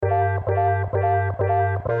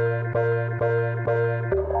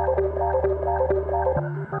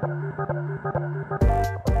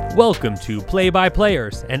Welcome to Play by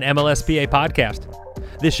Players, an MLSPA podcast.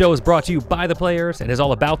 This show is brought to you by the players and is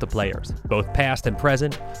all about the players, both past and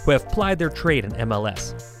present, who have plied their trade in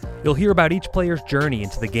MLS. You'll hear about each player's journey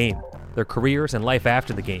into the game, their careers and life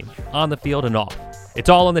after the game, on the field and off. It's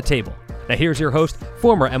all on the table. Now here's your host,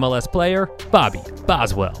 former MLS player, Bobby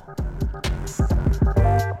Boswell.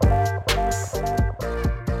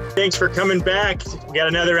 Thanks for coming back. We got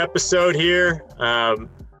another episode here.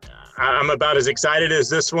 I'm about as excited as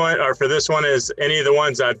this one, or for this one, as any of the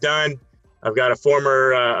ones I've done. I've got a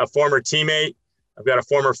former teammate. I've got a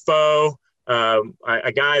former foe,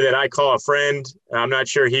 a guy that I call a friend. I'm not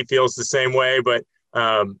sure he feels the same way, but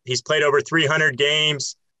he's played over 300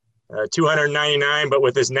 games, 299, but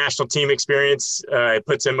with his national team experience, it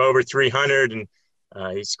puts him over 300, and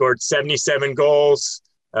he scored 77 goals.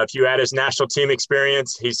 If you add his national team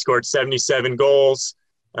experience, he scored 77 goals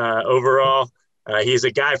overall. He's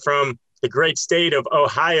a guy from the great state of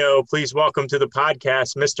Ohio. Please welcome to the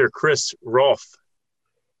podcast, Mr. Chris Rolfe.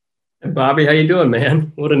 Hey, Bobby, how you doing,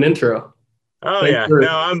 man? What an intro! Oh yeah,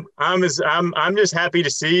 no, I'm just happy to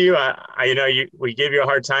see you. We gave you a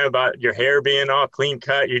hard time about your hair being all clean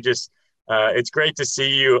cut. You just, it's great to see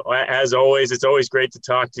you. As always, it's always great to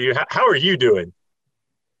talk to you. How are you doing?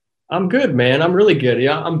 I'm good, man. I'm really good.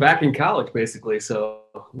 Yeah, I'm back in college basically, so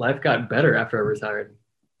life got better after I retired.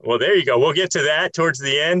 Well, there you go. We'll get to that towards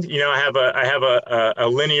the end. You know, I have a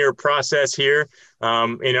linear process here.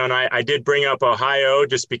 And I did bring up Ohio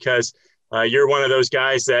just because you're one of those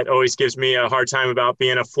guys that always gives me a hard time about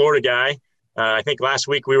being a Florida guy. I think last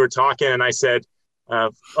week we were talking and I said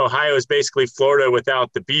Ohio is basically Florida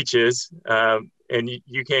without the beaches. And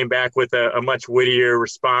you came back with a much wittier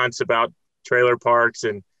response about trailer parks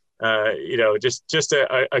and just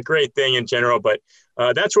a great thing in general. But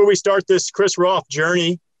that's where we start this Chris Rolfe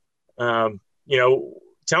journey.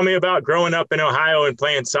 Tell me about growing up in Ohio and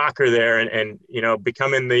playing soccer there and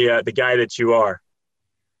becoming the guy that you are.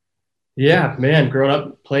 Yeah, man, growing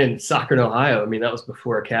up playing soccer in Ohio. I mean, that was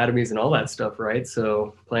before academies and all that stuff, right?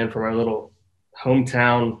 So playing for my little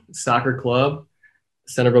hometown soccer club,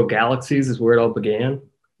 Centerville Galaxies is where it all began.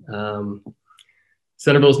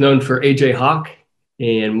 Centerville is known for AJ Hawk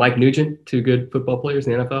and Mike Nugent, two good football players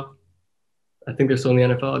in the NFL. I think they're still in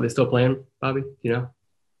the NFL. Are they still playing, Bobby? You know?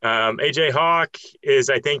 AJ Hawk is,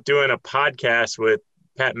 I think, doing a podcast with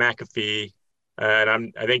Pat McAfee,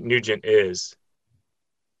 and I think Nugent is.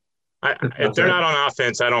 If they're not on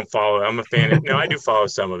offense, I don't follow. I'm a fan. No, I do follow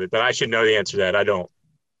some of it, but I should know the answer to that. I don't.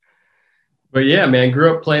 But yeah, man,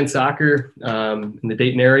 grew up playing soccer in the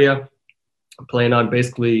Dayton area, playing on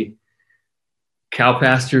basically cow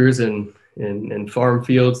pastures and farm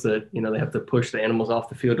fields that, they have to push the animals off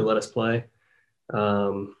the field to let us play.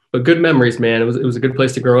 But good memories, man. It was a good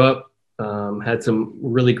place to grow up. Had some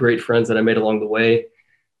really great friends that I made along the way,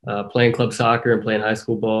 playing club soccer and playing high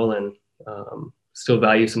school ball, and still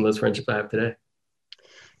value some of those friendships I have today.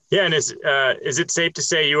 Yeah, and is it safe to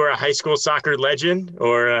say you are a high school soccer legend,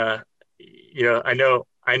 or I know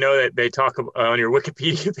that they talk on your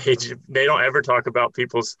Wikipedia page. They don't ever talk about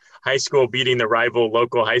people's high school beating the rival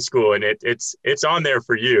local high school, and it's on there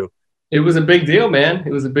for you. It was a big deal, man.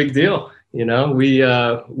 It was a big deal. We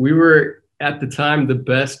were at the time the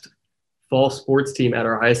best fall sports team at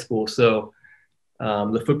our high school. So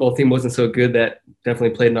the football team wasn't so good. That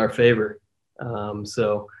definitely played in our favor.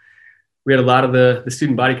 So we had a lot of the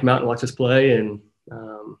student body come out and watch us play. And,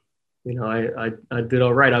 I did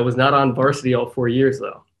all right. I was not on varsity all 4 years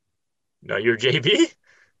though. No, you're JV?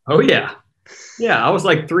 Oh yeah. Yeah. I was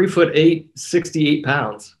like 3'8", 68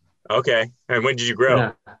 pounds. Okay. And when did you grow?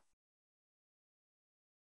 Yeah.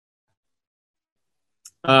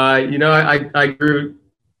 I grew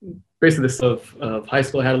basically this of high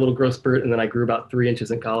school. I had a little growth spurt, and then I grew about 3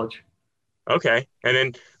 inches in college. Okay, and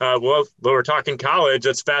then we're talking college.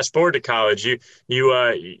 Let's fast forward to college.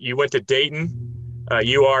 You went to Dayton.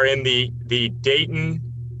 You are in the Dayton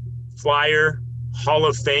Flyer Hall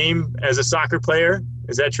of Fame as a soccer player.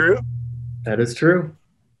 Is that true? That is true.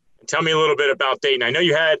 Tell me a little bit about Dayton. I know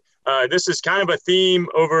you had this is kind of a theme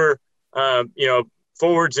over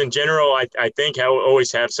forwards in general. I think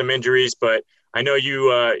always have some injuries, but I know you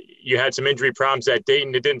had some injury problems at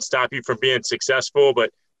Dayton. It didn't stop you from being successful, but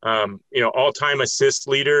all-time assist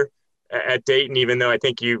leader at Dayton, even though I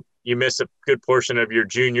think you missed a good portion of your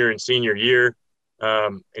junior and senior year.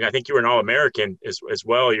 And I think you were an All-American as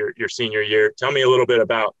well your senior year. Tell me a little bit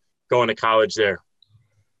about going to college there.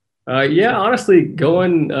 Honestly,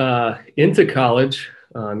 going into college,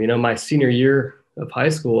 my senior year of high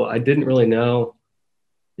school, I didn't really know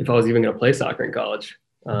if I was even going to play soccer in college.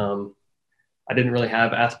 I didn't really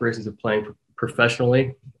have aspirations of playing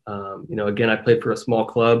professionally. Again, I played for a small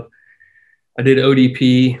club. I did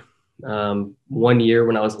ODP 1 year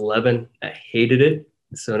when I was 11. I hated it,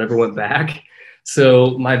 so I never went back.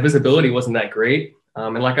 So my visibility wasn't that great.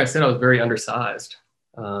 And like I said, I was very undersized.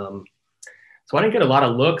 So I didn't get a lot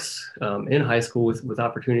of looks in high school with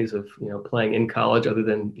opportunities of, playing in college other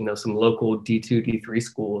than, some local D2, D3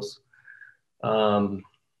 schools.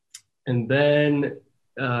 And then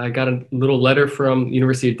I got a little letter from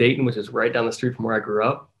University of Dayton, which is right down the street from where I grew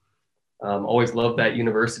up. Always loved that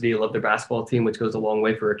university. Loved their basketball team, which goes a long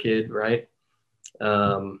way for a kid, right?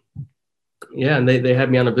 And they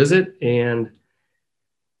had me on a visit. And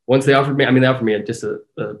once they offered me, they offered me just a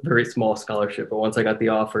very small scholarship. But once I got the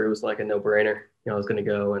offer, it was like a no-brainer. I was going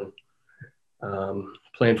to go and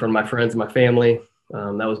play in front of my friends and my family.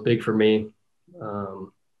 That was big for me.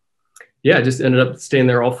 I just ended up staying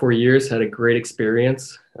there all 4 years, had a great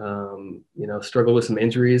experience, struggled with some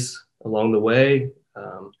injuries along the way,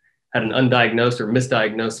 had an undiagnosed or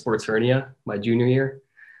misdiagnosed sports hernia my junior year.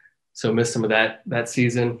 So missed some of that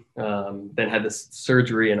season, then had this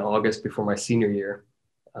surgery in August before my senior year.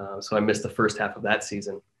 So I missed the first half of that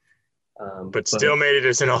season. But still made it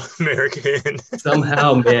as an All-American.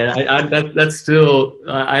 Somehow, man, that's still,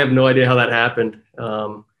 I have no idea how that happened.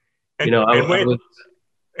 And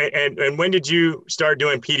when did you start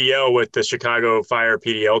doing PDL with the Chicago Fire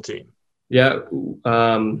PDL team? Yeah,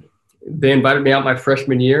 they invited me out my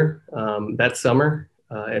freshman year that summer,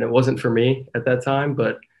 and it wasn't for me at that time,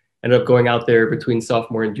 but ended up going out there between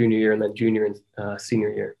sophomore and junior year, and then junior and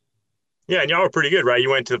senior year. Yeah, and y'all were pretty good, right? You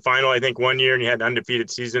went to the final, I think, 1 year, and you had an undefeated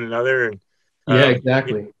season another. And yeah,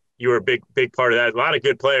 exactly. You were a big part of that. A lot of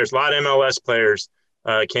good players, a lot of MLS players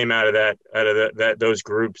came out of those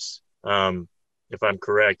groups, if I'm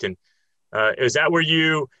correct. And is that where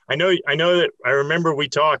I know that I remember we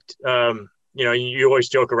talked. You always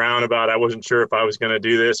joke around about I wasn't sure if I was going to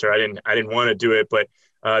do this or I didn't want to do it, but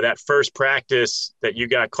that first practice that you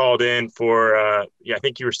got called in for, I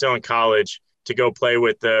think you were still in college, to go play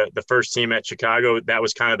with the first team at Chicago, that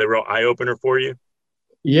was kind of the real eye opener for you?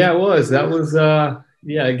 Yeah, it was. That was,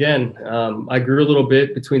 again, I grew a little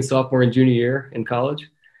bit between sophomore and junior year in college.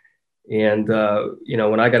 And,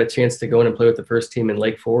 when I got a chance to go in and play with the first team in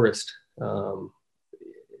Lake Forest,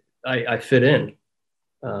 I fit in.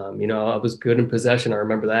 I was good in possession. I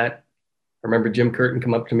remember that. I remember Jim Curtin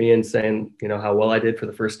come up to me and saying, how well I did for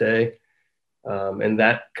the first day. And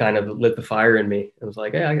that kind of lit the fire in me. I was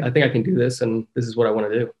like, hey, I think I can do this, and this is what I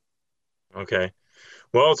want to do. Okay.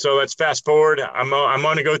 Well, so let's fast forward. I'm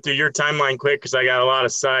going to go through your timeline quick because I got a lot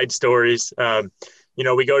of side stories.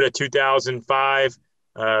 We go to 2005.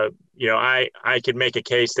 I could make a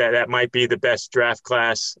case that might be the best draft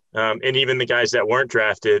class, and even the guys that weren't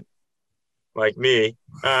drafted, like me.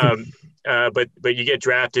 But you get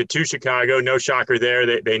drafted to Chicago. No shocker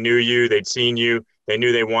there. They knew you. They'd seen you. They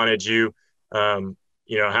knew they wanted you.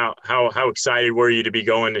 How excited were you to be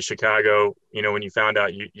going to Chicago, when you found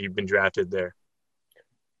out you've been drafted there?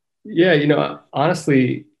 Yeah,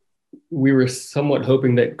 honestly, we were somewhat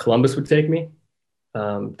hoping that Columbus would take me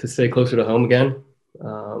to stay closer to home again.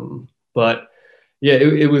 But yeah,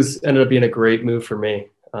 it was ended up being a great move for me.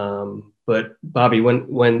 But Bobby,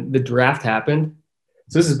 when the draft happened,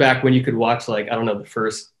 so this is back when you could watch the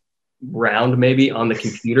first round maybe on the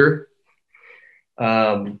computer.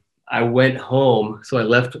 I went home. So I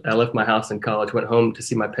left my house in college, went home to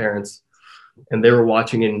see my parents, and they were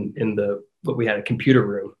watching in what we had a computer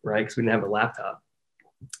room, right? Because we didn't have a laptop.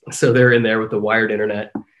 So they're in there with the wired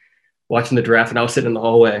internet watching the draft, and I was sitting in the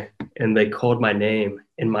hallway, and they called my name,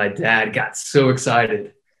 and my dad got so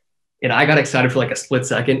excited. And I got excited for a split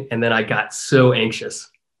second, and then I got so anxious.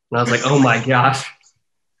 And I was like, oh my gosh.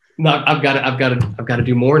 No, I've got to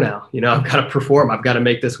do more now. I've got to perform. I've got to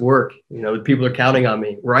make this work. The people are counting on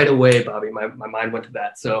me right away, Bobby. My mind went to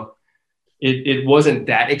that. So it wasn't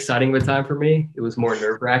that exciting of a time for me. It was more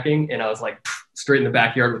nerve wracking. And I was straight in the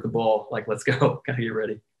backyard with the ball. Let's go. Got to get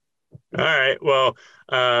ready. All right. Well,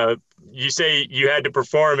 you say you had to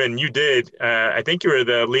perform, and you did. I think you were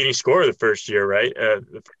the leading scorer the first year, right?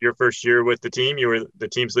 Your first year with the team, you were the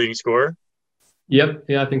team's leading scorer? Yep.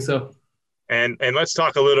 Yeah, I think so. And let's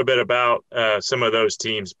talk a little bit about some of those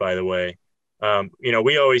teams, by the way.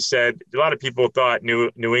 We always said a lot of people thought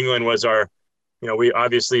New England was our,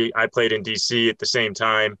 I played in DC at the same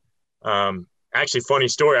time. Actually, funny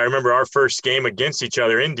story. I remember our first game against each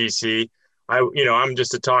other in DC. I'm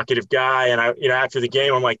just a talkative guy. And after the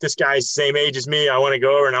game, I'm like, this guy's the same age as me. I want to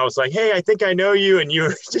go over. And I was like, hey, I think I know you. And you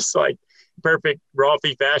were just perfect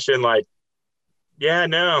Rolfie fashion. Yeah,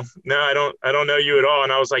 no, I don't know you at all.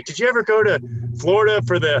 And I was like, did you ever go to Florida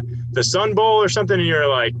for the Sun Bowl or something? And you're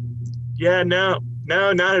like, Yeah, no,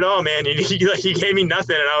 not at all, man. He gave me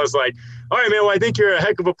nothing, and I was like, all right, man. Well, I think you're a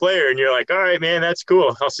heck of a player, and you're like, all right, man, that's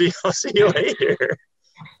cool. I'll see you later.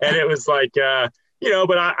 And it was like,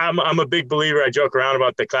 but I'm a big believer. I joke around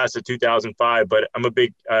about the class of 2005, but I'm a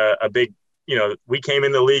big, we came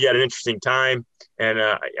in the league at an interesting time, and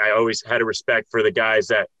I always had a respect for the guys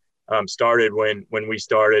that started when we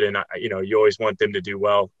started, and you always want them to do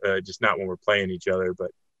well, just not when we're playing each other.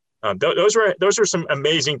 But those were some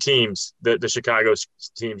amazing teams, the Chicago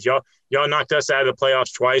teams. Y'all knocked us out of the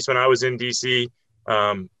playoffs twice when I was in DC.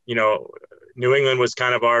 New England was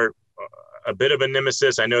kind of a bit of a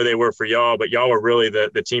nemesis. I know they were for y'all, but y'all were really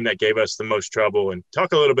the team that gave us the most trouble. And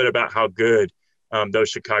talk a little bit about how good those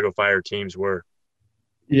Chicago Fire teams were.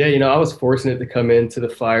 Yeah, I was fortunate to come into the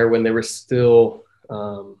Fire when they were still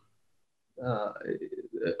a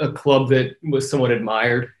club that was somewhat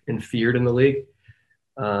admired and feared in the league.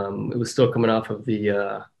 It was still coming off of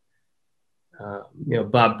the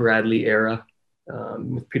Bob Bradley era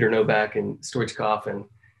with Peter Novak and Stoichkov, and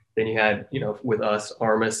then you had with us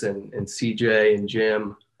Armis and CJ and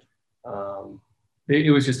Jim.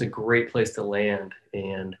 It was just a great place to land,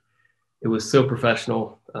 and it was so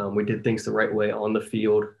professional. We did things the right way on the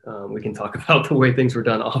field. We can talk about the way things were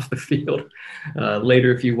done off the field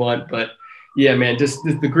later if you want, but yeah, man, just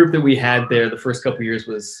the group that we had there the first couple of years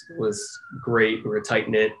was great. We were tight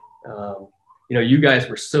knit. You guys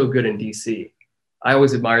were so good in DC. I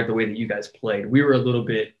always admired the way that you guys played. We were a little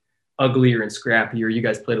bit uglier and scrappier. You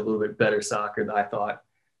guys played a little bit better soccer than I thought.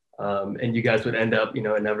 And you guys would end up,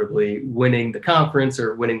 inevitably winning the conference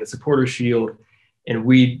or winning the Supporters Shield. And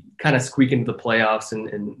we'd kind of squeak into the playoffs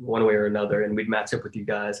in one way or another. And we'd match up with you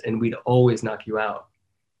guys and we'd always knock you out.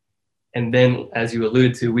 And then, as you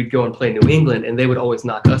alluded to, we'd go and play New England and they would always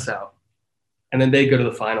knock us out. And then they'd go to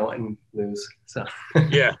the final and lose. So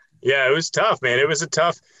yeah, it was tough, man. It was a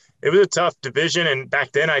tough division. And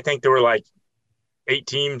back then I think there were like 8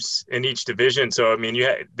 teams in each division. So, I mean,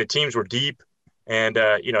 the teams were deep, and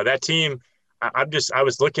that team, I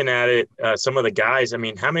was looking at it, some of the guys, I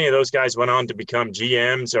mean, how many of those guys went on to become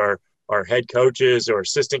GMs or head coaches or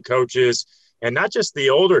assistant coaches? And not just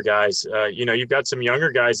the older guys, you've got some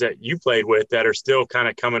younger guys that you played with that are still kind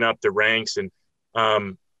of coming up the ranks, and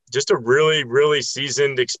just a really, really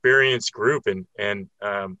seasoned, experienced group. And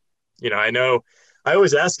I know I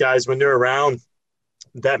always ask guys when they're around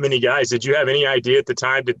that many guys, did you have any idea at the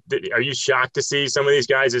time? Are you shocked to see some of these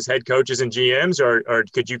guys as head coaches and GMs, or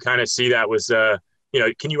could you kind of see that was,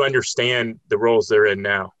 can you understand the roles they're in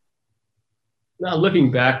now? Now,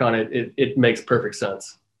 looking back on it, it makes perfect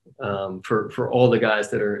sense. For all the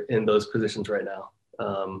guys that are in those positions right now.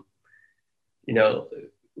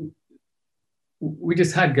 We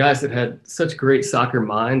just had guys that had such great soccer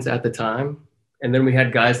minds at the time. And then we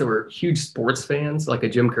had guys that were huge sports fans, like a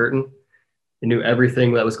Jim Curtin, who knew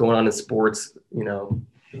everything that was going on in sports,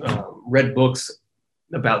 read books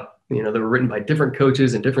about, that were written by different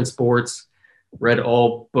coaches in different sports, read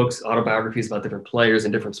all books, autobiographies about different players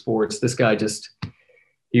in different sports. This guy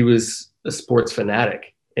he was a sports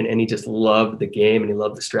fanatic. And he just loved the game and he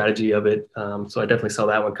loved the strategy of it. So I definitely saw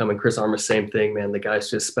that one coming. Chris Armas, same thing, man. The guy's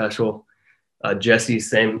just special. Jesse,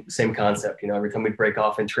 same concept. Every time we'd break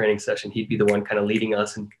off in training session, he'd be the one kind of leading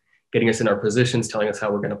us and getting us in our positions, telling us how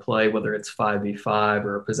we're going to play, whether it's 5v5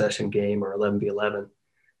 or a possession game or 11v11.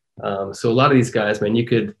 So a lot of these guys, man, you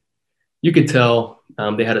could tell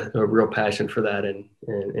they had a real passion for that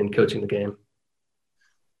and coaching the game.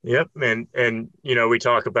 Yep. And we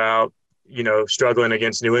talk about, struggling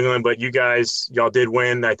against New England, but y'all did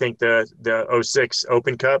win, I think, the 06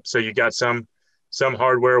 Open Cup. So you got some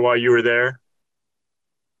hardware while you were there.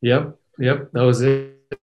 Yep. That was it.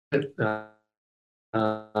 It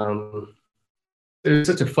was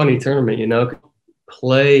such a funny tournament,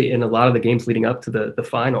 play in a lot of the games leading up to the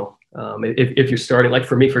final. If you're starting, like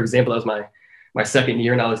for me, for example, that was my second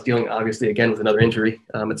year and I was dealing obviously again with another injury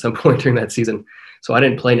at some point during that season. So I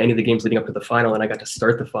didn't play in any of the games leading up to the final, and I got to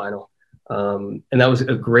start the final. And that was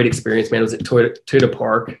a great experience, man. It was at Toyota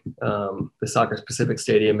Park, the Soccer Pacific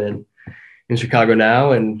Stadium in Chicago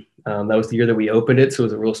now. And that was the year that we opened it. So it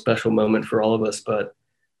was a real special moment for all of us. But,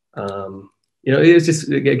 it was just,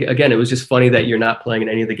 again, it was just funny that you're not playing in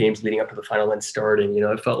any of the games leading up to the final and starting.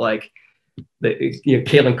 It felt like,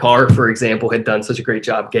 Caitlin Carr, for example, had done such a great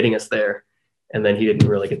job getting us there. And then he didn't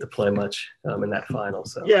really get to play much in that final.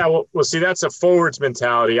 So yeah, well, see, that's a forwards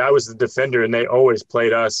mentality. I was the defender, and they always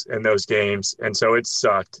played us in those games, and so it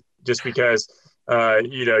sucked just because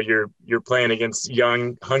you're playing against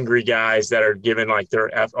young, hungry guys that are giving like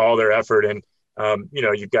all their effort, and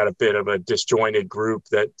you've got a bit of a disjointed group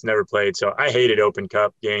that's never played. So I hated Open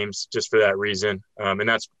Cup games just for that reason. And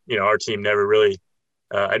that's, our team never really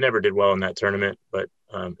I never did well in that tournament, but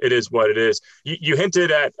it is what it is. You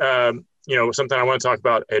hinted at, something I want to talk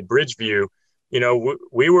about at Bridgeview.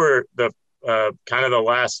 We were the kind of the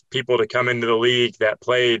last people to come into the league that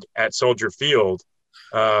played at Soldier Field.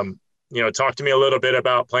 Talk to me a little bit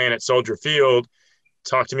about playing at Soldier Field.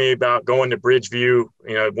 Talk to me about going to Bridgeview.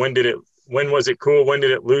 When was it cool? When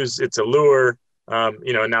did it lose its allure?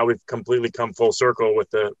 Now we've completely come full circle with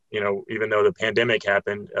the, even though the pandemic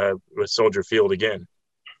happened, with Soldier Field again.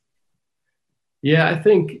 Yeah, I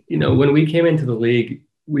think, when we came into the league,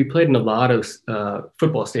 we played in a lot of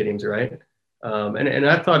football stadiums, right? And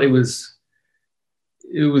I thought it was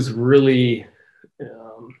really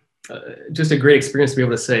just a great experience to be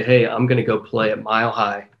able to say, hey, I'm going to go play at Mile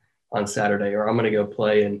High on Saturday, or I'm going to go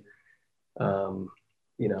play in,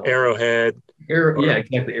 Arrowhead. Yeah,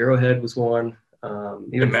 exactly. Arrowhead was one.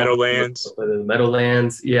 Even the Meadowlands. The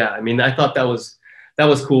Meadowlands. Yeah, I mean, I thought that was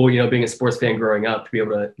cool, being a sports fan growing up, to be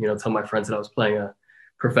able to, tell my friends that I was playing a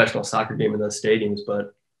professional soccer game in those stadiums.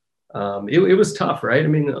 But it was tough, right? I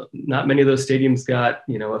mean, not many of those stadiums got,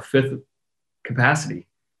 a fifth capacity.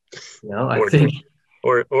 I think.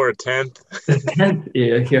 Or a 10th.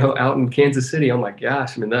 Yeah, out in Kansas City. Oh my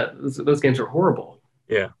gosh. I mean, those games are horrible.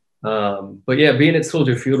 Yeah. But yeah, being at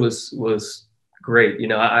Soldier Field was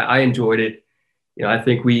great. I enjoyed it. I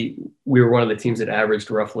think we were one of the teams that averaged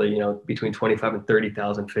roughly, between 25 and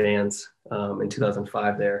 30,000 fans in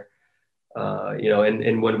 2005 there.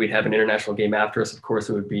 And when we'd have an international game after us, of course,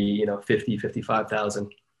 it would be, 50,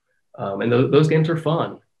 55,000. And those games were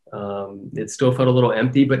fun. It still felt a little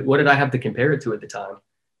empty, but what did I have to compare it to at the time?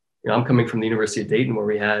 I'm coming from the University of Dayton, where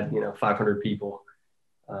we had, 500 people.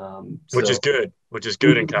 Which is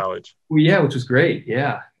good in college. Well, yeah, which was great.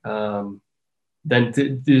 Yeah. Then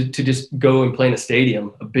to just go and play in a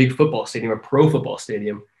stadium, a big football stadium, a pro football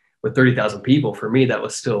stadium with 30,000 people, for me, that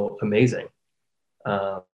was still amazing.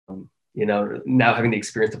 Now having the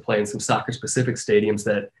experience to play in some soccer specific stadiums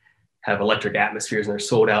that have electric atmospheres and they're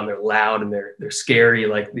sold out and they're loud and they're scary.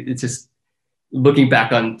 Like, it's just looking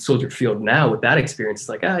back on Soldier Field now with that experience, it's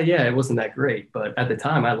like, yeah, it wasn't that great. But at the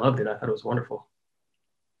time I loved it. I thought it was wonderful.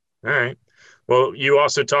 All right. Well, you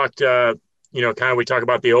also talked, we talk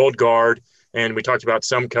about the old guard, and we talked about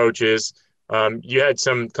some coaches. You had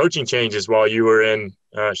some coaching changes while you were in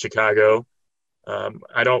Chicago.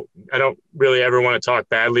 I don't really ever want to talk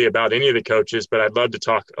badly about any of the coaches, but I'd love to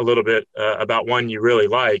talk a little bit about one you really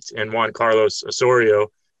liked, and Juan Carlos Osorio,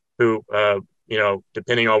 who,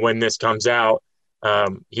 depending on when this comes out,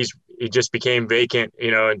 he just became vacant,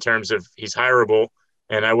 in terms of he's hireable.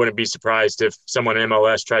 And I wouldn't be surprised if someone in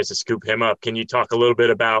MLS tries to scoop him up. Can you talk a little bit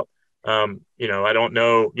about, I don't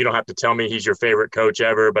know, you don't have to tell me he's your favorite coach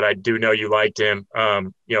ever, but I do know you liked him.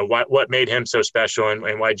 What made him so special,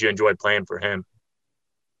 and why did you enjoy playing for him?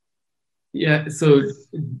 Yeah, so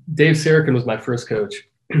Dave Sarachan was my first coach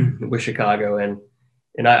with Chicago, and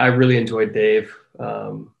I really enjoyed Dave.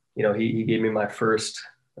 He gave me my first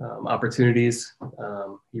opportunities.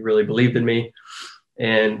 He really believed in me.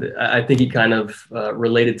 And I think he kind of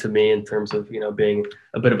related to me in terms of, being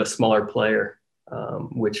a bit of a smaller player,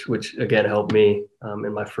 which again helped me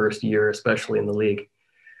in my first year, especially in the league.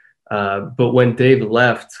 But when Dave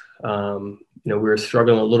left, we were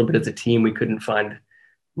struggling a little bit as a team. We couldn't find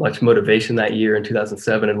much motivation that year in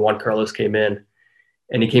 2007. And Juan Carlos came in,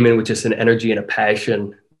 and he came in with just an energy and a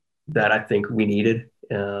passion that I think we needed.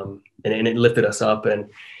 And it lifted us up. And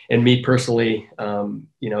me personally,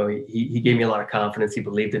 he gave me a lot of confidence. He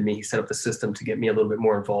believed in me. He set up the system to get me a little bit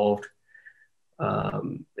more involved.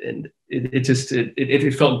 And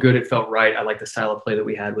it felt good. It felt right. I liked the style of play that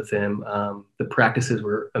we had with him. The practices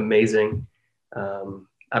were amazing.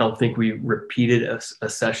 I don't think we repeated a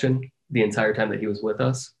session the entire time that he was with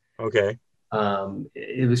us. Okay.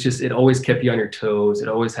 It was just, it always kept you on your toes. It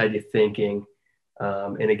always had you thinking.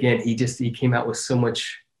 And again, he came out with so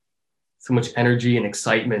much energy and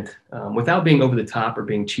excitement without being over the top or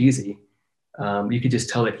being cheesy. You could just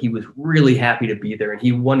tell that he was really happy to be there, and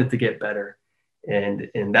he wanted to get better.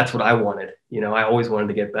 And that's what I wanted. I always wanted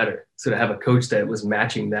to get better. So to have a coach that was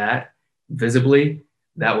matching that visibly,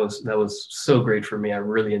 that was so great for me. I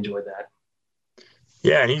really enjoyed that.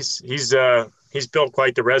 Yeah. And he's built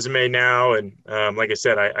quite the resume now. And like I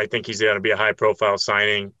said, I think he's going to be a high profile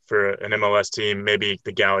signing for an MLS team, maybe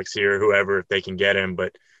the Galaxy or whoever, if they can get him.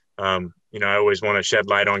 But I always want to shed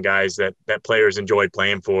light on guys that players enjoy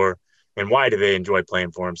playing for, and why do they enjoy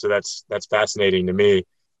playing for him. So that's fascinating to me.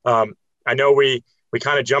 I know we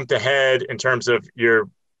kind of jumped ahead in terms of your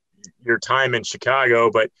time in Chicago,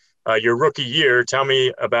 but your rookie year. Tell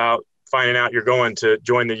me about finding out you're going to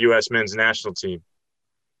join the U.S. men's national team.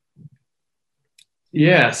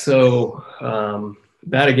 Yeah, so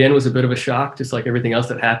that again was a bit of a shock, just like everything else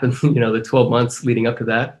that happened, the 12 months leading up to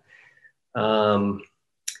that.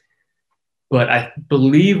 But I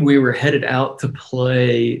believe we were headed out to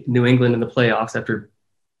play New England in the playoffs after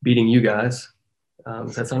beating you guys.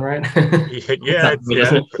 Does that sound right? Yeah,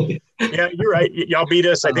 yeah, you're right. Y'all beat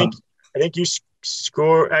us. I think you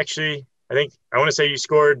score. Actually, I want to say you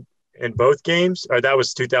scored in both games, or that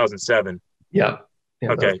was 2007. Yeah.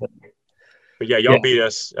 Okay. But yeah, y'all beat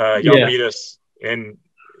us. Y'all beat us in,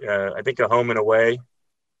 I think, a home and away.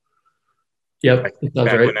 Yep.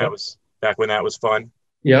 Back when that was fun.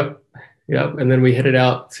 Yep. And then we headed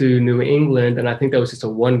out to New England, and I think that was just a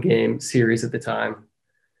 1-game series at the time.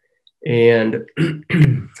 And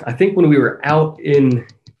I think when we were out in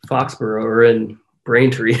Foxborough, or in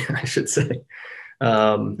Braintree, I should say.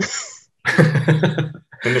 In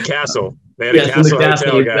the castle. They had a castle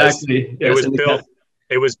hotel, guys. Exactly. Yes,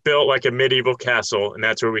 it was built like a medieval castle, and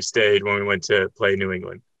that's where we stayed when we went to play New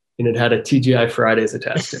England. And it had a TGI Fridays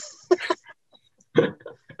attached to it.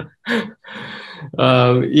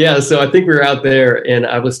 So I think we were out there, and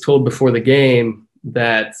I was told before the game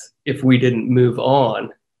that if we didn't move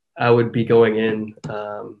on, I would be going in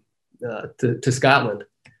to Scotland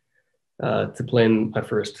to play in my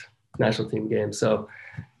first national team game. So,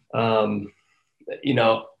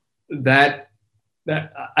 that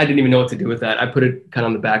I didn't even know what to do with that. I put it kind of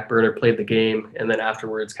on the back burner, played the game, and then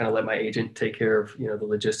afterwards kind of let my agent take care of, the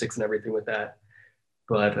logistics and everything with that.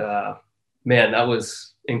 But man, that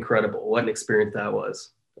was incredible. What an experience that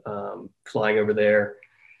was. Flying over there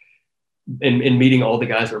and meeting all the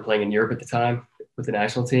guys that were playing in Europe at the time with the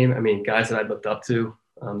national team. I mean, guys that I looked up to,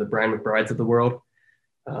 the Brian McBrides of the world.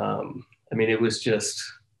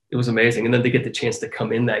 It was amazing. And then to get the chance to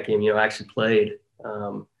come in that game, I actually played.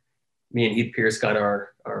 Me and Heath Pierce got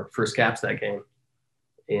our first caps that game.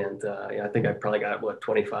 And I think I probably got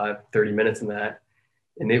 25, 30 minutes in that.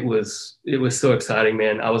 And it was so exciting,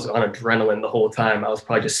 man. I was on adrenaline the whole time. I was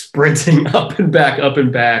probably just sprinting up and back.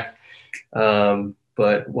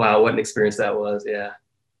 But wow, what an experience that was. Yeah.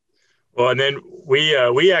 Well, and then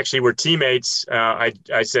we actually were teammates. I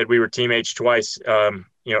said we were teammates twice,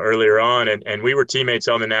 earlier on, and we were teammates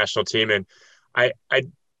on the national team. And I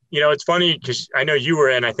it's funny because I know you were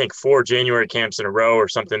in, I think, 4 January camps in a row or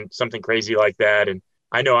something crazy like that. And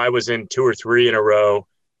I know I was in 2 or 3 in a row.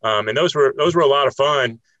 And those were a lot of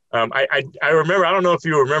fun. I remember, I don't know if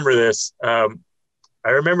you remember this. I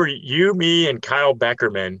remember you, me, and Kyle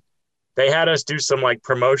Beckerman, they had us do some like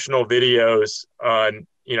promotional videos on,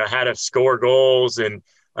 how to score goals. And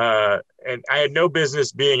I had no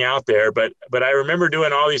business being out there, but I remember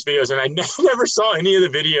doing all these videos, and I never saw any of the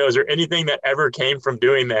videos or anything that ever came from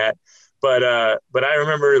doing that. But I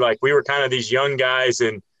remember, like, we were kind of these young guys,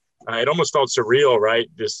 and it almost felt surreal, right?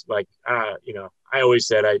 Just like, I always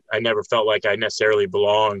said I never felt like I necessarily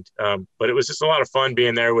belonged. But it was just a lot of fun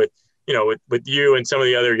being there with you and some of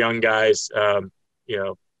the other young guys.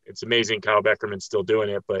 It's amazing Kyle Beckerman's still doing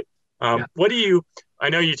it. But what do you – I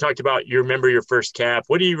know you talked about you remember your first cap.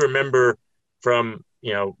 What do you remember from,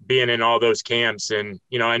 being in all those camps? And,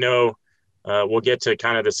 I know we'll get to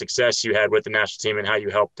kind of the success you had with the national team and how you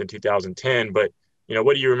helped in 2010. But,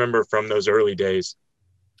 what do you remember from those early days?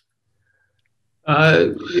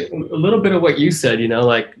 A little bit of what you said,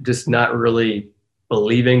 like just not really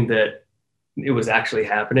believing that it was actually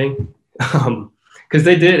happening. Because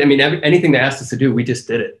they did. I mean, anything they asked us to do, we just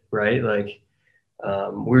did it, right? Like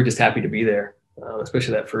we were just happy to be there,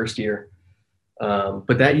 especially that first year.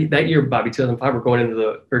 But that year, Bobby, 2005, we're going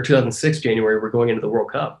into 2006 January, we're going into the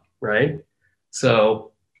World Cup, right?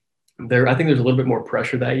 So I think there's a little bit more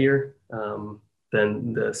pressure that year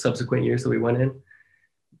than the subsequent years that we went in.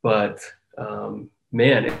 But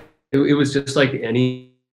man, it was just like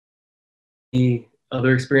any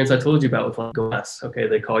other experience I told you about with like GOS. Okay,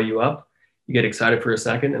 they call you up, you get excited for a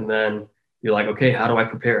second, and then you're like, okay, how do I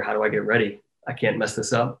prepare? How do I get ready? I can't mess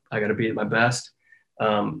this up. I got to be at my best.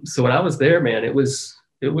 So when I was there, man, it was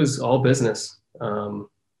all business.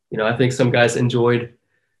 I think some guys enjoyed,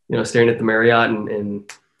 staring at the Marriott and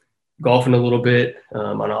golfing a little bit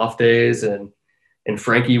on off days, and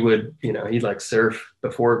Frankie would, he'd like surf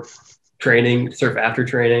before training, surf after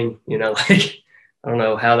training, like, I don't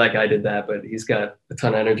know how that guy did that, but he's got a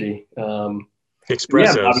ton of energy.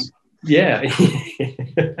 Expressos. Yeah.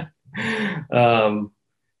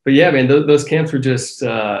 But yeah, man, those camps were just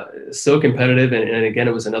so competitive. And again,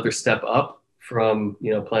 it was another step up from,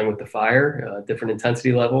 playing with the Fire, different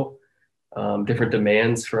intensity level, different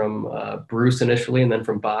demands from Bruce initially, and then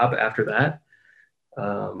from Bob after that.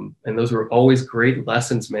 And those were always great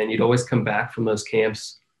lessons, man. You'd always come back from those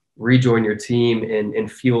camps, rejoin your team,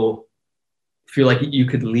 and feel like you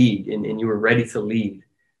could lead and you were ready to lead.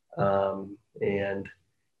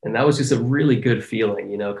 And that was just a really good feeling,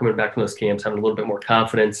 you know, coming back from those camps, having a little bit more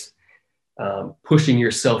confidence, pushing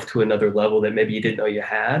yourself to another level that maybe you didn't know you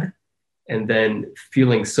had. And then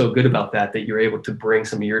feeling so good about that you're able to bring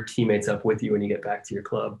some of your teammates up with you when you get back to your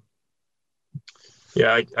club.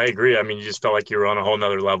 Yeah, I agree. I mean, you just felt like you were on a whole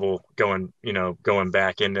nother level going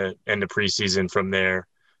back into preseason from there.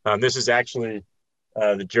 This is actually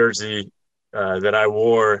the jersey that I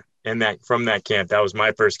wore from that camp. That was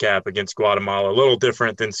my first cap against Guatemala. A little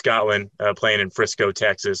different than Scotland, playing in Frisco,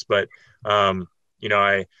 Texas. But you know,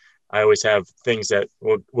 I always have things that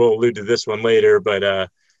we'll allude to this one later. But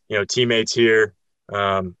you know, teammates here. You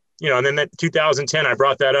know, and then that 2010, I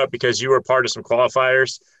brought that up because you were part of some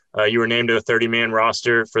qualifiers. You were named to the 30-man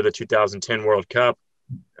roster for the 2010 World Cup.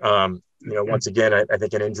 You know, once again, I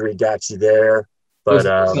think an injury got you there. But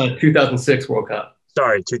 2006 World Cup.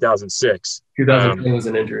 Sorry, 2006. 2010 was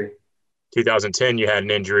an injury. 2010, you had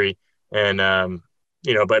an injury. And,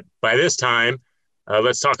 you know, but by this time,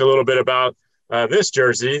 let's talk a little bit about this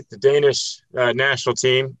jersey, the Danish national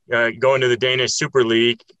team, going to the Danish Super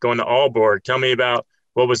League, going to Aalborg. Tell me about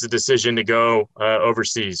what was the decision to go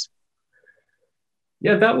overseas?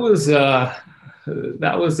 Yeah, that was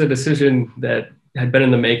a decision that had been in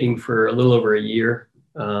the making for a little over a year.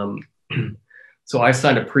 So I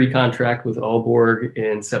signed a pre-contract with Aalborg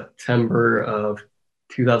in September of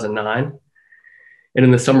 2009. And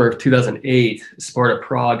in the summer of 2008, Sparta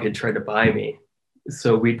Prague had tried to buy me.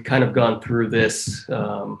 So we'd kind of gone through this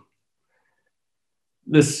not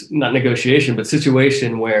negotiation, but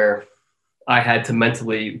situation where I had to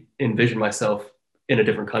mentally envision myself in a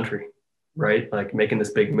different country. Right? Like making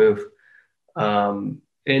this big move. And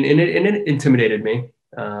it intimidated me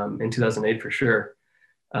in 2008 for sure.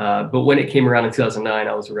 But when it came around in 2009,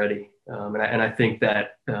 I was ready. And I think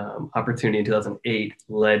that opportunity in 2008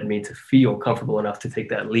 led me to feel comfortable enough to take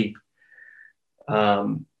that leap.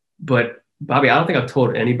 But Bobby, I don't think I've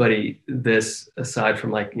told anybody this aside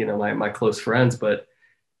from like, you know, my close friends, but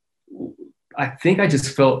I think I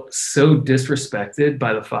just felt so disrespected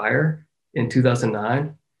by the Fire in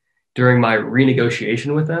 2009 during my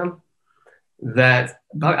renegotiation with them that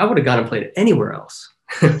I would have gone and played anywhere else.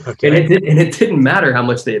 Okay. and it didn't matter how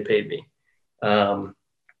much they had paid me.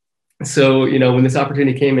 So, you know, when this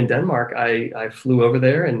opportunity came in Denmark, I flew over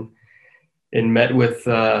there and met with,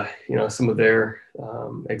 you know, some of their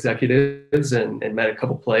executives and met a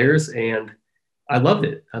couple players, and I loved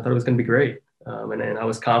it. I thought it was going to be great. And I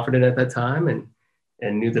was confident at that time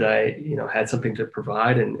and knew that I, you know, had something to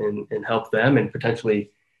provide and help them and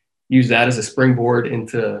potentially use that as a springboard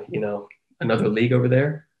into, you know, another league over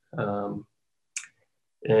there.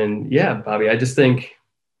 And yeah, Bobby, I just think,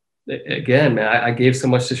 again, man, I gave so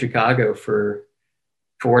much to Chicago for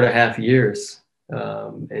 4.5 years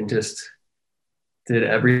and just did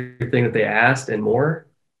everything that they asked and more.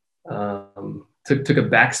 Took a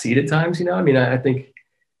back seat at times, you know. I mean, I think,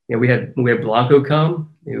 you know, we had Blanco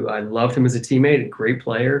come, who I loved him as a teammate, a great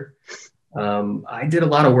player. I did a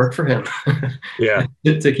lot of work for him yeah,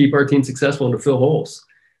 to keep our team successful and to fill holes.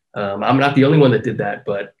 I'm not the only one that did that,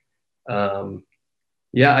 but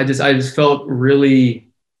yeah, I just felt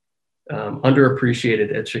really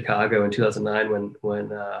underappreciated at Chicago in 2009 when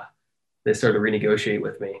they started to renegotiate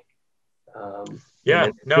with me.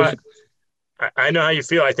 Yeah, no, I know how you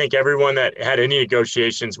feel. I think everyone that had any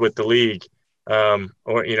negotiations with the league,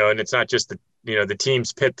 or, you know, and it's not just the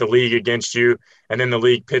teams pit the league against you, and then the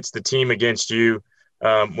league pits the team against you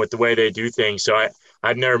with the way they do things. So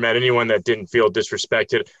I've never met anyone that didn't feel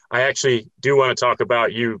disrespected. I actually do want to talk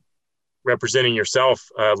about you representing yourself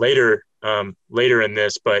later in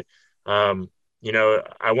this, but you know,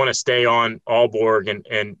 I want to stay on Aalborg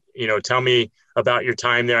and you know, tell me about your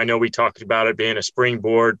time there. I know we talked about it being a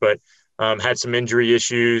springboard, but had some injury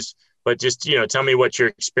issues. But just, you know, tell me what your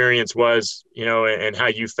experience was, you know, and how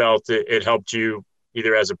you felt it helped you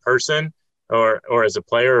either as a person or as a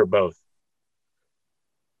player or both.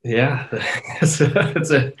 Yeah, that's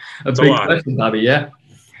a big question, Bobby. Yeah.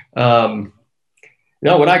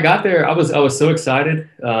 No, when I got there, I was so excited.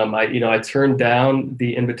 I turned down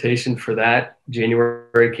the invitation for that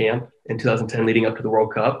January camp in 2010 leading up to the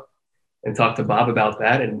World Cup and talked to Bob about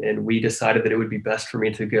that. And we decided that it would be best for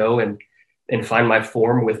me to go and find my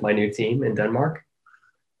form with my new team in Denmark.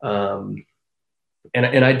 And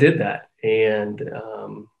I did that and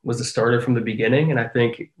was a starter from the beginning. And I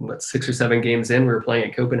think 6 or 7 games in, we were playing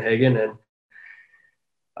at Copenhagen, and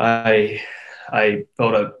I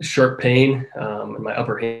felt a sharp pain in my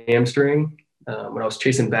upper hamstring when I was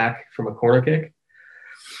chasing back from a corner kick.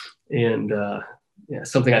 And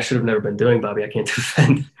something I should have never been doing, Bobby. I can't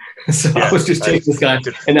defend. So I was just chasing this guy.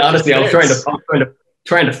 And honestly, I was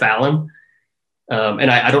trying to foul him.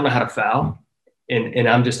 And I don't know how to foul. And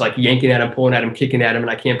I'm just like yanking at him, pulling at him, kicking at him,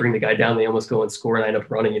 and I can't bring the guy down. They almost go and score, and I end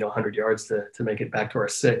up running, 100 yards to make it back to our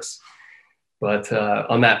 6. But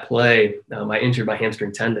on that play, I injured my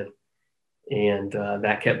hamstring tendon, and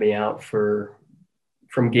that kept me out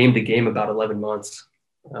from game to game about 11 months.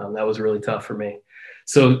 That was really tough for me.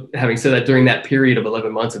 So having said that, during that period of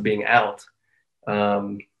 11 months of being out,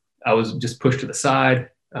 I was just pushed to the side.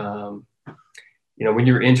 When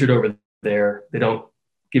you're injured over there, they don't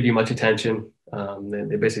give you much attention.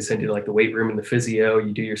 They basically send you to like the weight room and the physio.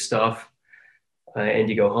 You do your stuff, and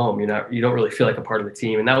you go home. You don't really feel like a part of the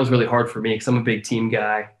team, and that was really hard for me because I'm a big team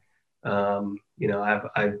guy. I've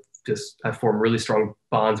formed really strong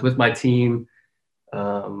bonds with my team,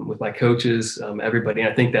 with my coaches, everybody. And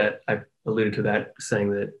I think that I alluded to that,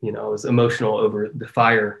 saying that I was emotional over the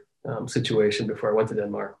fire situation before I went to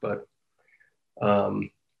Denmark. But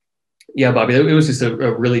Bobby, it was just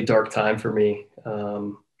a really dark time for me.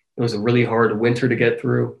 It was a really hard winter to get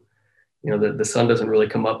through. The sun doesn't really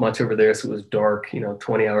come up much over there, so it was dark,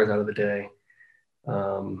 20 hours out of the day.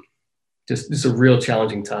 Just a real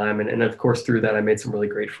challenging time. And of course, through that, I made some really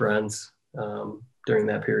great friends during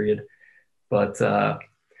that period. But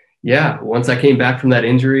once I came back from that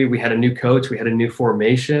injury, we had a new coach, we had a new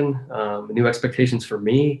formation, new expectations for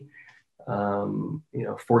me.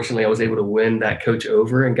 Fortunately, I was able to win that coach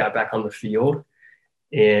over and got back on the field.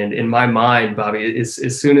 And in my mind, Bobby,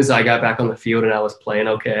 as soon as I got back on the field and I was playing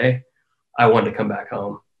okay, I wanted to come back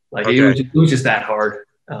home. It was just that hard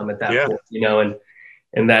at that point,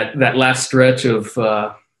 and that last stretch of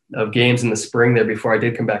games in the spring there before I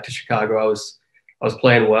did come back to Chicago, I was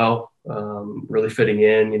playing well, really fitting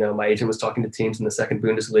in. My agent was talking to teams in the second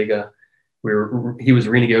Bundesliga. He was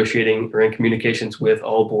renegotiating or in communications with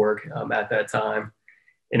Aalborg at that time,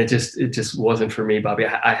 and it just wasn't for me, Bobby.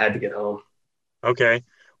 I had to get home. Okay.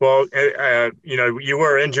 Well, you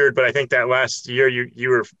were injured, but I think that last year you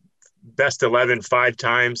were best 11 5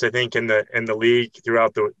 times, I think, in the league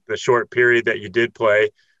throughout the short period that you did play.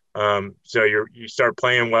 So you start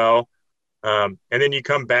playing well, and then you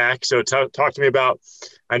come back. So talk to me about.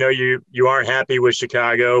 I know you aren't happy with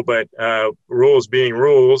Chicago, but rules being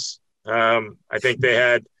rules, I think they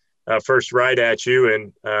had first right at you,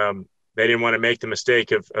 and they didn't want to make the mistake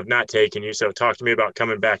of not taking you. So talk to me about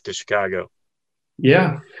coming back to Chicago.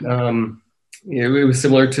 Yeah. It was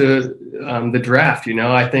similar to the draft.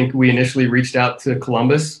 I think we initially reached out to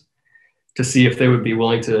Columbus to see if they would be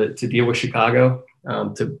willing to deal with Chicago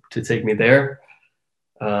to take me there.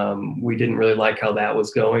 We didn't really like how that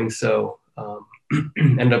was going. So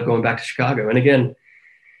ended up going back to Chicago. And again,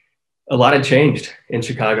 a lot had changed in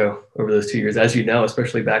Chicago over those 2 years. As you know,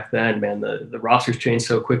 especially back then, man, the rosters changed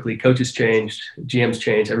so quickly. Coaches changed, GMs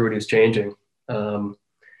changed, everybody was changing.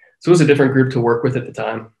 So it was a different group to work with at the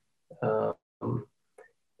time.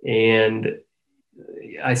 And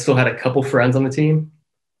I still had a couple friends on the team.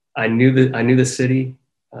 I knew the city.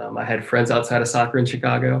 I had friends outside of soccer in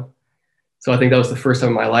Chicago. So I think that was the first time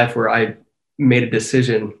in my life where I made a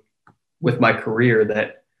decision with my career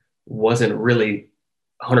that wasn't really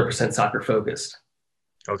 100% soccer focused.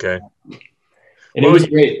 Okay. And it was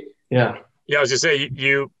great. Yeah. Yeah. I was just saying,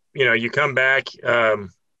 you come back,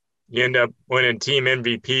 you end up winning team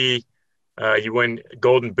MVP. You win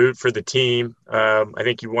Golden Boot for the team. I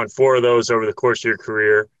think you won 4 of those over the course of your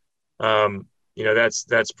career.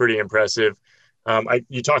 That's pretty impressive.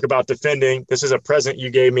 You talk about defending. This is a present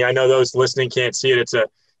you gave me. I know those listening can't see it.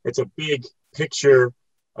 It's a big picture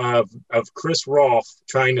of Chris Rolfe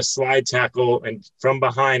trying to slide tackle and from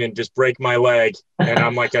behind and just break my leg. And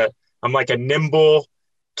I'm like a nimble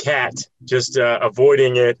cat, just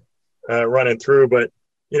avoiding it, running through. But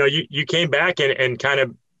you came back and kind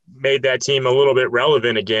of made that team a little bit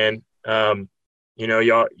relevant again.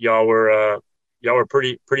 Y'all were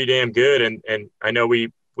pretty damn good, and I know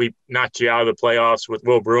we knocked you out of the playoffs with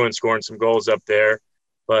Will Bruin scoring some goals up there,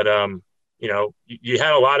 but you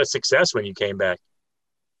had a lot of success when you came back.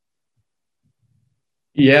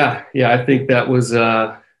 Yeah, I think that was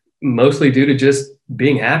mostly due to just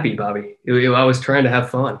being happy, Bobby. I was trying to have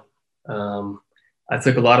fun. I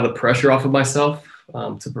took a lot of the pressure off of myself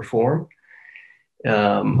to perform.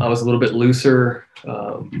 I was a little bit looser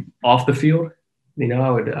off the field. I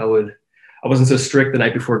wasn't so strict the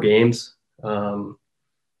night before games.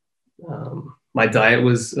 My diet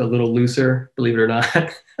was a little looser, believe it or not.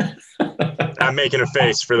 I'm making a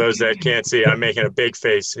face for those that can't see. I'm making a big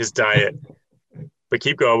face, his diet. But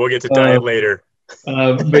keep going. We'll get to diet later.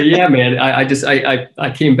 But yeah, man,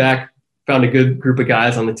 I came back, found a good group of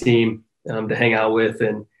guys on the team to hang out with,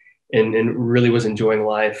 and really was enjoying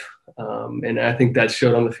life. And I think that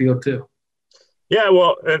showed on the field too. Yeah,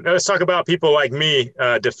 well, let's talk about people like me,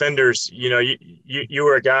 defenders. You know, you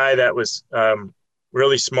were a guy that was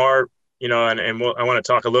really smart. You know, and I want to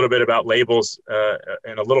talk a little bit about labels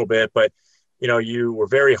in a little bit, but you know, you were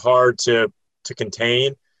very hard to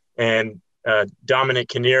contain, and Dominic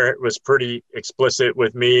Kinnear was pretty explicit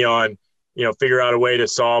with me on, you know, figure out a way to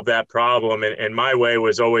solve that problem. And my way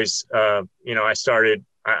was always, you know,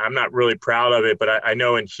 I'm not really proud of it, but I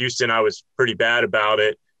know in Houston I was pretty bad about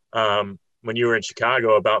it. When you were in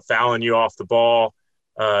Chicago, about fouling you off the ball,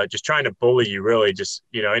 just trying to bully you, really, just,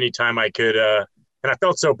 you know, anytime I could. And I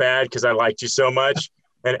felt so bad because I liked you so much.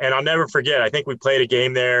 And I'll never forget, I think we played a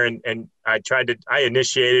game there, and I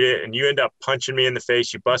initiated it, and you end up punching me in the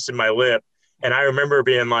face. You busted my lip. And I remember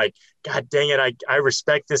being like, God dang it, I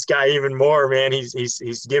respect this guy even more, man.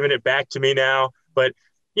 He's giving it back to me now. But,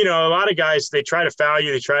 you know, a lot of guys, they try to foul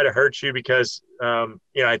you, they try to hurt you because,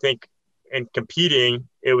 you know, I think in competing,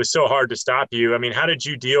 it was so hard to stop you. I mean, how did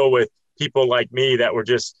you deal with people like me that were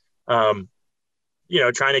just, you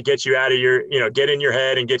know, trying to get you out of your, you know, get in your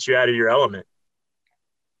head and get you out of your element?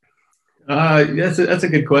 That's a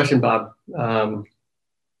good question, Bob.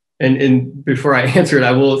 And before I answer it,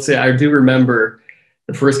 I will say I do remember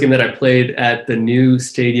the first game that I played at the new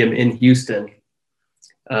stadium in Houston.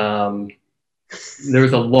 There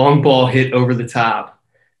was a long ball hit over the top,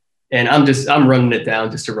 and I'm running it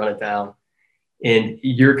down just to run it down. And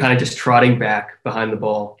you're kind of just trotting back behind the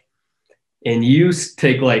ball, and you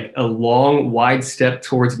take like a long, wide step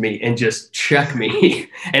towards me and just check me.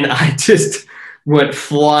 And I just went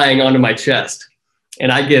flying onto my chest.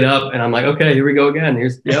 And I get up and I'm like, okay, here we go again.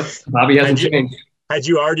 Bobby hasn't changed. Had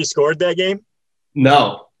you already scored that game?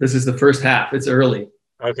 No, this is the first half. It's early.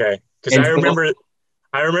 Okay. Because I remember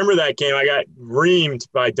that game. I got reamed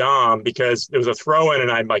by Dom because it was a throw in and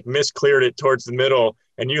I like miscleared it towards the middle,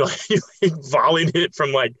 and you volleyed it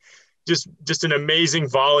from like just an amazing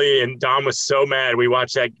volley. And Dom was so mad. We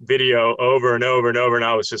watched that video over and over and over, and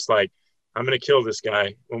I was just like, I'm gonna kill this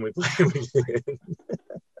guy when we play.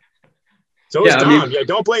 So it was Dom. Yeah,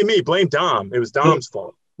 don't blame me. Blame Dom. It was Dom's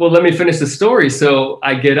fault. Well, let me finish the story. So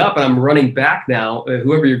I get up and I'm running back now.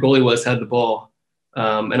 Whoever your goalie was had the ball.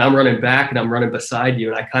 And I'm running back and I'm running beside you.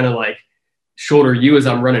 And I kind of like shoulder you as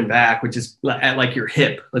I'm running back, which is at like your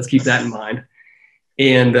hip. Let's keep that in mind.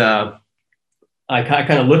 And I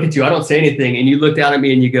kind of look at you. I don't say anything. And you look down at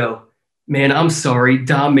me and you go, man, I'm sorry.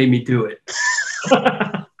 Dom made me do it.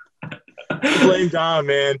 Blame Dom,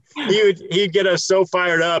 man. He'd get us so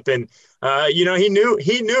fired up. And, you know, he knew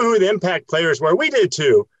who the impact players were. We did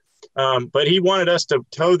too. But he wanted us to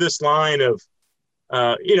toe this line of,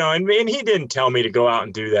 you know, and he didn't tell me to go out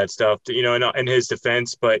and do that stuff, you know, in his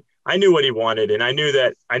defense, but I knew what he wanted. And I knew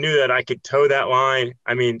that I could toe that line.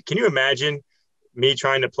 I mean, can you imagine me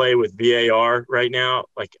trying to play with VAR right now?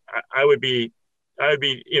 Like I would be,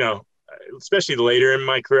 you know, especially later in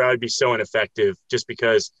my career, I'd be so ineffective just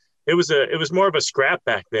because it was more of a scrap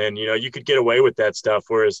back then. You know, you could get away with that stuff.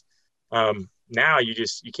 Whereas now you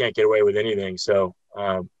can't get away with anything. So,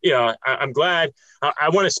 you know, I'm glad. I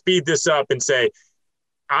want to speed this up and say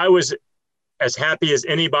I was as happy as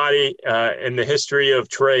anybody in the history of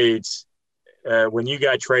trades when you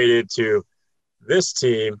got traded to this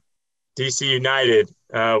team, DC United,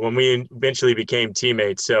 when we eventually became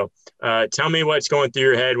teammates. So tell me what's going through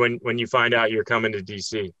your head when you find out you're coming to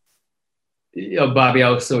DC. Bobby, I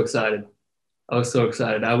was so excited. I was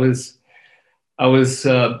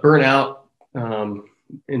burnt out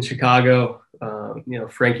in Chicago. You know,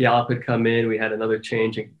 Frank Yallop had come in. We had another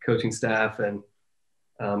change in coaching staff, and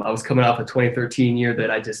I was coming off a 2013 year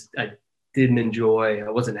that I didn't enjoy. I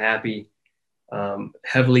wasn't happy.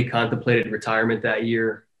 Heavily contemplated retirement that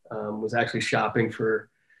year. Was actually shopping for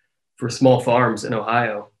small farms in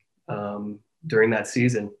Ohio during that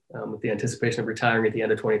season with the anticipation of retiring at the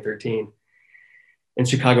end of 2013. In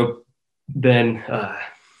Chicago, then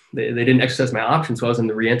they didn't exercise my option, so I was in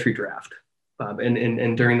the reentry draft.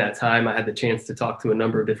 And during that time, I had the chance to talk to a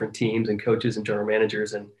number of different teams and coaches and general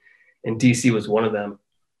managers, and DC was one of them.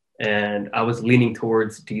 And I was leaning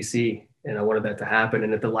towards DC, and I wanted that to happen.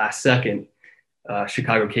 And at the last second,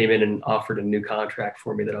 Chicago came in and offered a new contract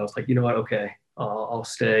for me that I was like, you know what? Okay, I'll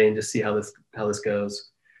stay and just see how this goes.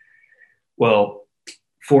 Well,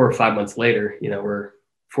 4 or 5 months later, you know, we're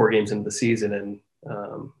 4 games into the season, and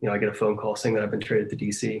you know, I get a phone call saying that I've been traded to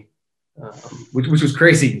DC, which was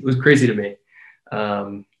crazy. It was crazy to me.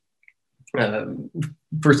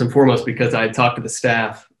 First and foremost, because I had talked to the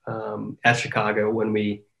staff at Chicago when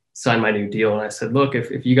we sign my new deal. And I said, look,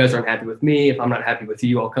 if you guys aren't happy with me, if I'm not happy with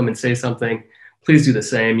you, I'll come and say something. Please do the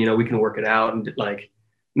same. You know, we can work it out, and like,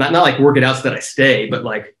 not like work it out so that I stay, but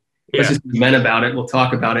like, let's just be men about it. We'll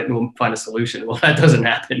talk about it and we'll find a solution. Well, that doesn't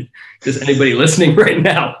happen. Just anybody listening right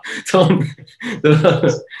now, tell them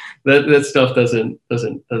that stuff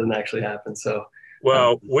doesn't actually happen. So,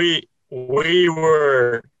 well, we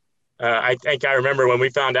were, I think I remember when we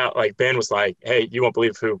found out, like Ben was like, "Hey, you won't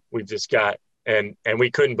believe who we just got," and we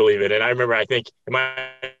couldn't believe it. And I remember, I think it might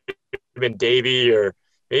have been Davey, or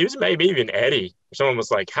maybe even Eddie. Someone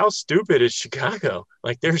was like, "How stupid is Chicago?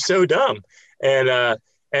 Like, they're so dumb." And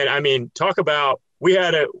I mean, talk about, we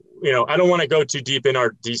had I don't want to go too deep in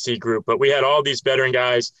our DC group, but we had all these veteran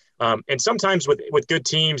guys. And sometimes with good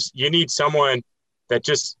teams, you need someone that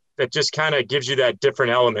just kind of gives you that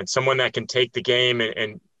different element, someone that can take the game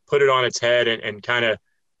and put it on its head and kind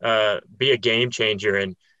of be a game changer.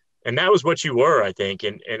 And that was what you were, I think.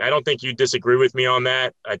 And I don't think you disagree with me on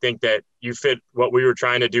that. I think that you fit what we were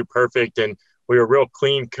trying to do perfect. And we were real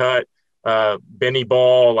clean cut, Benny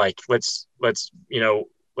ball, like let's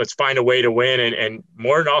find a way to win. And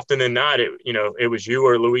more often than not, it was you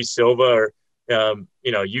or Luis Silva or,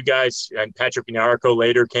 you guys, and Patrick Narco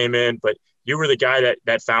later came in, but you were the guy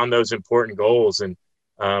that found those important goals. And,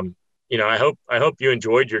 I hope you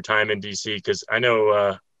enjoyed your time in DC, because I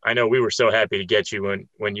know we were so happy to get you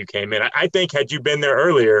when you came in. I think had you been there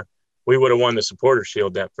earlier, we would have won the Supporter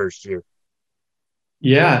Shield that first year.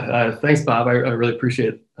 Yeah. Thanks, Bob. I really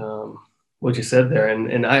appreciate what you said there.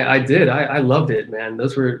 And I did. I loved it, man.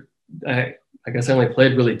 Those were, I guess I only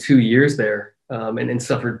played really 2 years there, and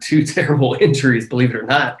suffered 2 terrible injuries, believe it or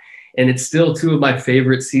not. And it's still 2 of my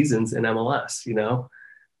favorite seasons in MLS,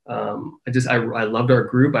 I loved our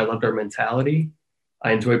group. I loved our mentality.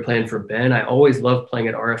 I enjoyed playing for Ben. I always loved playing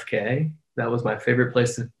at RFK. That was my favorite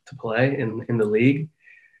place to play in the league.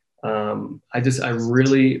 I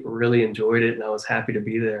really, really enjoyed it, and I was happy to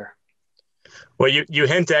be there. Well, you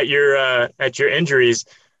hint at your injuries.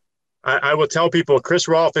 I will tell people Chris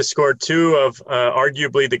Rolfe has scored 2 of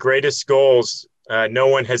arguably the greatest goals no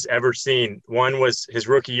one has ever seen. One was his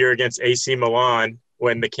rookie year against AC Milan,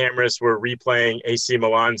 when the cameras were replaying AC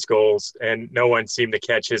Milan's goals and no one seemed to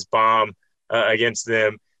catch his bomb against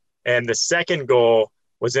them. And the second goal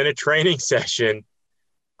was in a training session.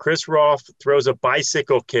 Chris Rolfe throws a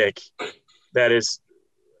bicycle kick that is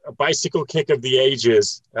a bicycle kick of the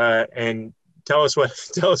ages. And tell us what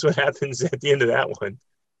happens at the end of that one.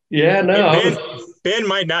 Yeah, no. Ben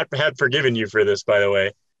might not have forgiven you for this, by the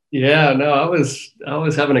way. Yeah, no, I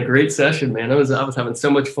was having a great session, man. I was having so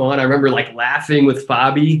much fun. I remember like laughing with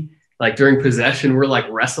Fabi, like during possession, we're like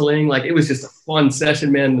wrestling. Like it was just a fun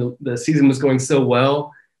session, man. The season was going so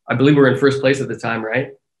well. I believe we were in first place at the time,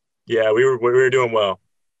 right? Yeah, we were doing well.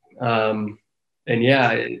 And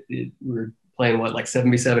yeah, we were playing like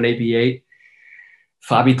 7v7, 8v8.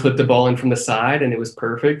 Fabi clipped the ball in from the side and it was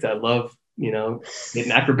perfect. I love,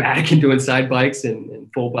 getting acrobatic and doing side bikes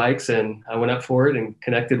and full bikes. And I went up for it and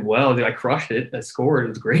connected well. I crushed it. I scored. It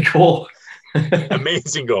was a great goal.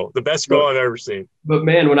 Amazing goal. The best goal I've ever seen. But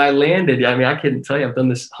man, when I landed, I couldn't tell you, I've done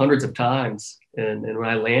this hundreds of times. And when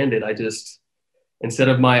I landed, I just, instead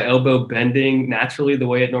of my elbow bending naturally the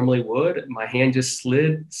way it normally would, my hand just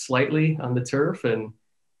slid slightly on the turf and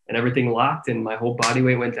everything locked and my whole body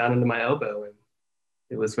weight went down into my elbow. And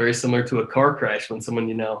it was very similar to a car crash when someone,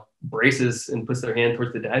 braces and puts their hand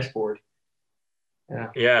towards the dashboard.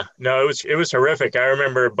 Yeah. No, it was horrific. I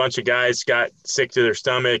remember a bunch of guys got sick to their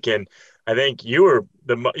stomach, and I think you were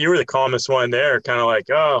the calmest one there, kind of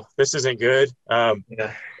like, oh, this isn't good. And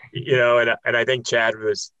I think Chad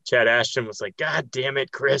Ashton was like, God damn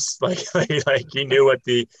it, Chris. Like he knew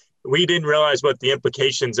we didn't realize what the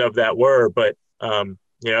implications of that were, but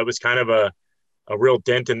it was kind of a real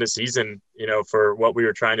dent in the season, for what we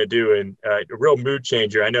were trying to do, and a real mood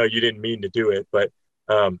changer. I know you didn't mean to do it, but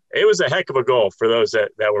it was a heck of a goal for those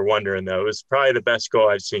that were wondering, though. It was probably the best goal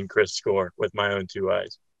I've seen Chris score with my own 2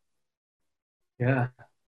 eyes. Yeah.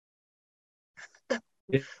 I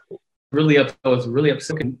was really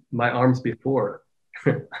upset with my arms before.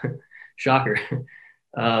 Shocker.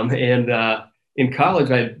 And in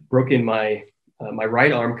college, I had broken my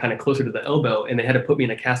right arm kind of closer to the elbow, and they had to put me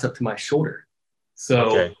in a cast up to my shoulder.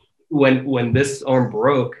 So when this arm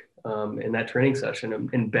broke in that training session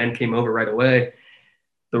and Ben came over right away,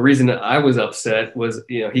 the reason that I was upset was,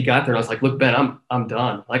 he got there and I was like, look, Ben, I'm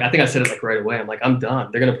done. Like, I think I said it like right away. I'm like, I'm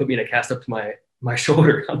done. They're going to put me in a cast up to my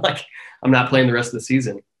shoulder. I'm like, I'm not playing the rest of the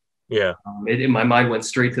season. Yeah. My mind went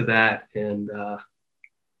straight to that. And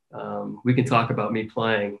we can talk about me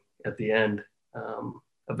playing at the end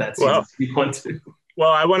of that season if you want to.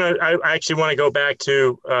 Well, I actually want to go back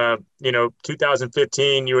to,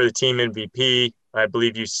 2015. You were the team MVP. I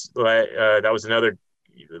believe that was another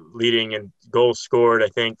leading and goal scored, I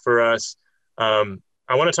think, for us.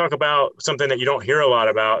 I want to talk about something that you don't hear a lot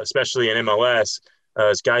about, especially in MLS,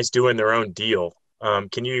 is guys doing their own deal.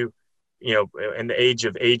 Can you, in the age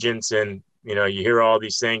of agents and, you hear all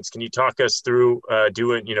these things, can you talk us through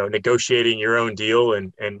negotiating your own deal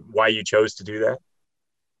and why you chose to do that?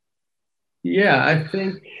 Yeah, I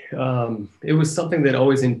think it was something that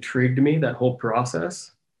always intrigued me, that whole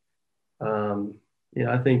process.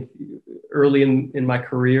 I think early in my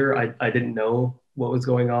career, I didn't know what was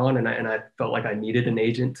going on, and I felt like I needed an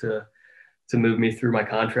agent to move me through my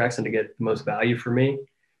contracts and to get the most value for me.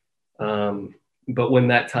 But when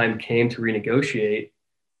that time came to renegotiate,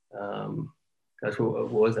 that's what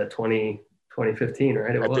was that, 2015,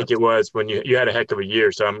 right? I think it was when you had a heck of a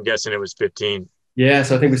year, so I'm guessing it was 15. Yeah,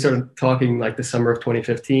 so I think we started talking like the summer of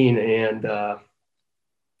 2015, and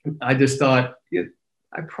I just thought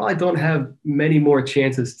I probably don't have many more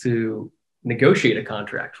chances to negotiate a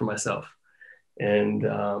contract for myself. And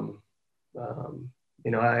I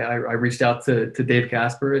reached out to Dave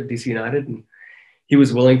Casper at DC United, and he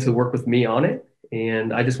was willing to work with me on it.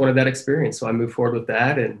 And I just wanted that experience, so I moved forward with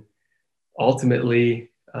that. And ultimately,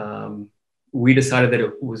 we decided that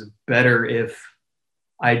it was better if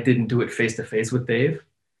I didn't do it face to face with Dave.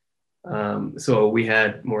 So we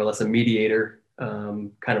had more or less a mediator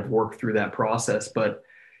kind of work through that process. But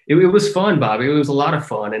it was fun, Bob. It was a lot of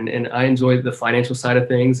fun. And I enjoyed the financial side of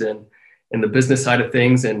things and the business side of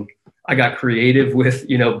things. And I got creative with,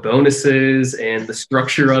 bonuses and the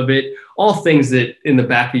structure of it, all things that in the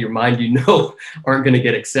back of your mind, aren't going to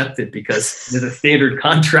get accepted because there's a standard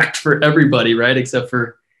contract for everybody, right? Except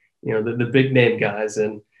for, the big name guys.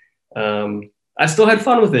 And I still had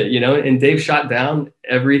fun with it, and Dave shot down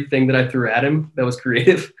everything that I threw at him that was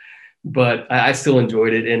creative, but I still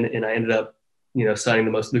enjoyed it. And I ended up, signing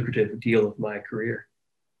the most lucrative deal of my career.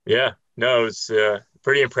 Yeah, no, it's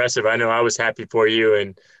pretty impressive. I know I was happy for you.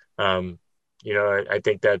 And, I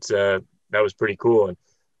think that was pretty cool. And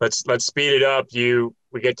let's speed it up.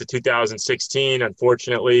 We get to 2016.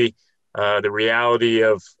 Unfortunately, the reality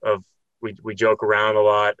of we joke around a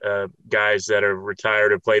lot, guys that are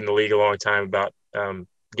retired or played in the league a long time about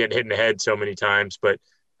getting hit in the head so many times, but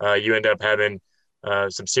you end up having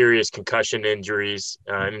some serious concussion injuries.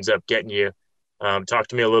 Ends up getting you. Talk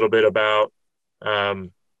to me a little bit about,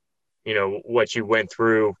 what you went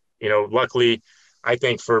through. Luckily, I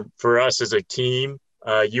think for us as a team,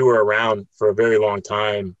 you were around for a very long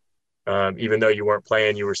time. Even though you weren't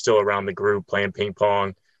playing, you were still around the group playing ping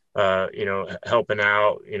pong, helping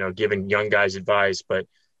out, giving young guys advice. But,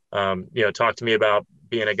 talk to me about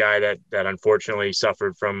being a guy that unfortunately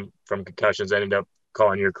suffered from concussions, ended up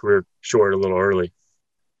calling your career short a little early.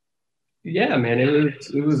 Yeah, man,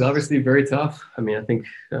 it was obviously very tough. I mean, I think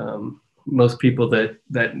most people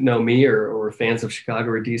that know me or fans of Chicago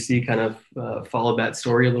or DC kind of followed that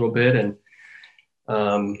story a little bit. And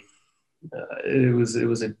it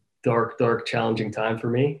was a dark, challenging time for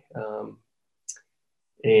me.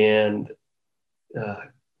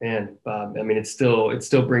 Man, Bob, I mean, it still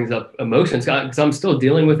brings up emotions because I'm still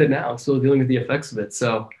dealing with it now. I'm still dealing with the effects of it.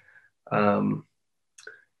 So,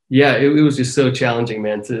 yeah, it was just so challenging,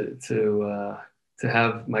 man, to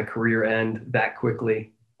have my career end that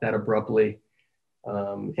quickly, that abruptly,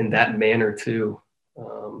 in that manner too.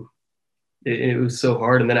 It was so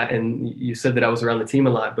hard. And then you said that I was around the team a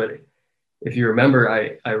lot, but if you remember,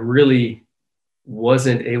 I really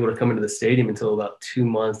wasn't able to come into the stadium until about 2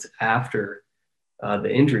 months after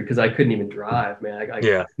the injury because I couldn't even drive, man.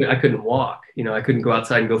 I couldn't walk. I couldn't go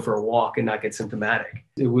outside and go for a walk and not get symptomatic.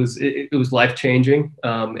 It was life changing.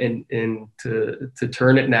 And to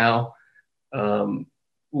turn it now,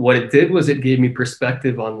 what it did was it gave me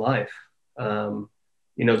perspective on life.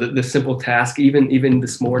 The simple task, even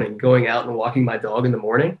this morning, going out and walking my dog in the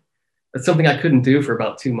morning, that's something I couldn't do for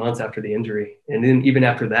about 2 months after the injury. And then even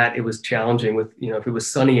after that, it was challenging with, if it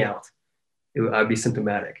was sunny out, I'd be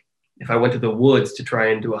symptomatic. If I went to the woods to try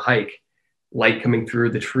and do a hike, light coming through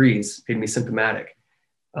the trees made me symptomatic.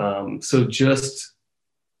 So just,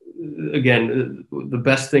 again, the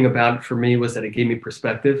best thing about it for me was that it gave me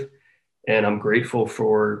perspective. And I'm grateful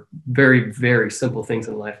for very, very simple things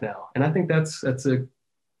in life now. And I think that's a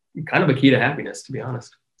kind of a key to happiness, to be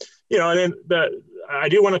honest. And then I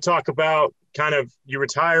do want to talk about kind of you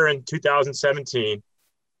retire in 2017.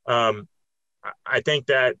 I think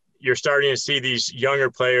that you're starting to see these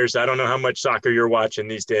younger players. I don't know how much soccer you're watching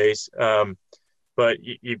these days, but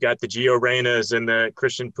you've got the Gio Reynas and the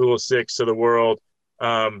Christian Pulisics of the world.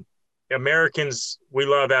 Americans, we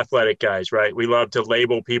love athletic guys, right? We love to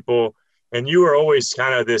label people, and you were always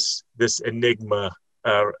kind of this enigma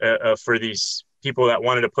for these people that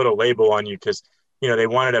wanted to put a label on you because, they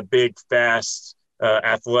wanted a big, fast,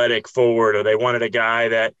 athletic forward, or they wanted a guy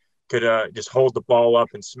that could just hold the ball up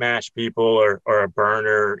and smash people, or a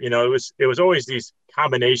burner. It was always these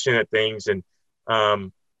combination of things, and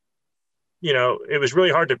it was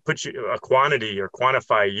really hard to put you a quantity or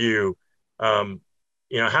quantify you.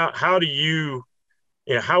 How do you,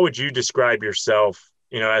 how would you describe yourself,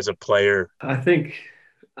 as a player? I think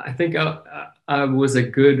I was a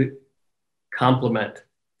good complement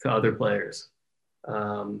to other players.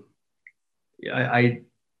 I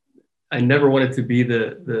never wanted to be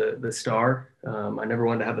the star. I never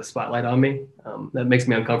wanted to have the spotlight on me. That makes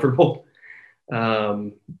me uncomfortable.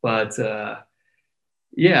 But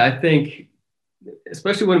I think,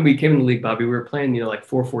 especially when we came in the league, Bobby, we were playing, like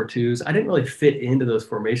 4-4-2s. I didn't really fit into those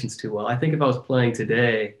formations too well. I think if I was playing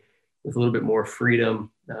today with a little bit more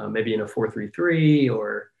freedom, maybe in a 4-3-3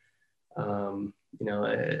 or,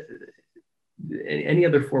 any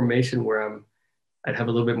other formation where I'd have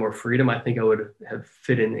a little bit more freedom, I think I would have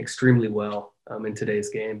fit in extremely well in today's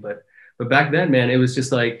game. But back then, man, it was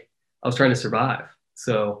just like I was trying to survive.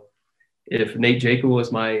 So if Nate Jacob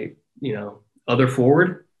was my, other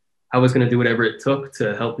forward, I was going to do whatever it took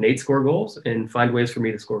to help Nate score goals and find ways for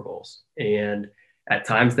me to score goals. And at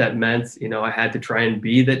times that meant, I had to try and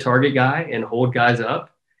be the target guy and hold guys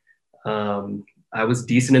up. I was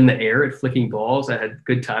decent in the air at flicking balls. I had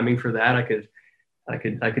good timing for that. I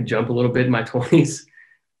could jump a little bit in my 20s.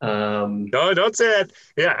 No, don't say that.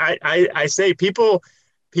 Yeah, I say people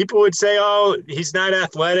would say, oh, he's not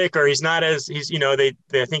athletic, or he's not as he's, they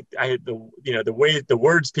think the way the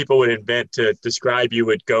words people would invent to describe you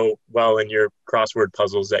would go well in your crossword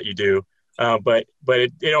puzzles that you do. But they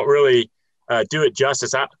don't really do it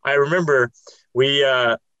justice. I remember we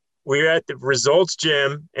were at the Results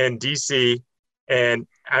Gym in DC, and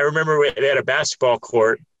I remember they had a basketball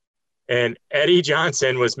court, and Eddie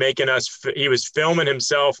Johnson was he was filming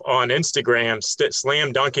himself on Instagram,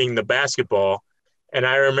 slam dunking the basketball. And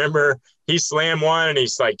I remember he slammed one, and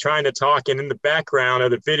he's like trying to talk, and in the background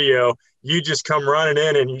of the video, you just come running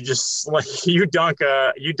in and you just you dunk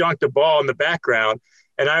the ball in the background.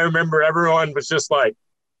 And I remember everyone was just like,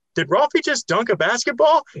 did Ralphie just dunk a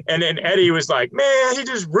basketball? And then Eddie was like, man, he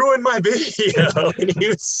just ruined my video. And he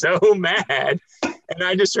was so mad. And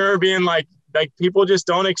I just remember being like people just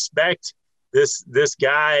don't expect this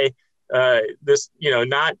guy, not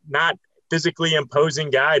physically imposing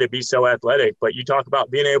guy to be so athletic. But you talk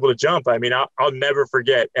about being able to jump. I mean, I'll never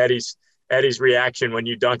forget Eddie's reaction when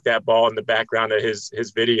you dunked that ball in the background of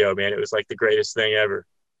his video, man. It was like the greatest thing ever.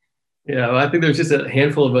 Yeah, well, I think there's just a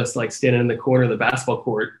handful of us like standing in the corner of the basketball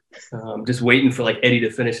court, just waiting for like Eddie to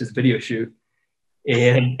finish his video shoot.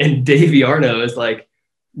 And Davey Arno is like,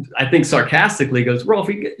 I think sarcastically goes,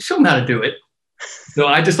 Rolfie, show him how to do it. So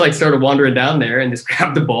I just like started wandering down there and just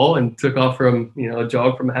grabbed the ball and took off from, a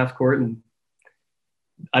jog from half court. And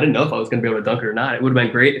I didn't know if I was going to be able to dunk it or not. It would have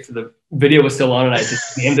been great if the video was still on and I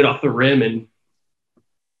just jammed it off the rim and,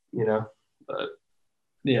 but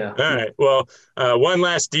yeah. All right. Well, one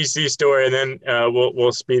last DC story, and then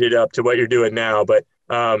we'll speed it up to what you're doing now. But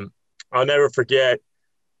I'll never forget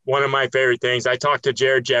one of my favorite things. I talked to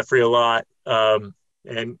Jared Jeffrey a lot,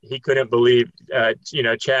 and he couldn't believe,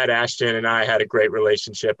 Chad Ashton and I had a great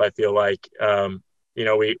relationship. I feel like,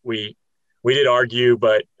 we did argue,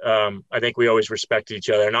 but I think we always respected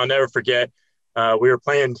each other. And I'll never forget, we were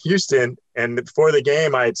playing Houston, and before the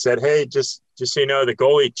game, I had said, hey, just so you know, the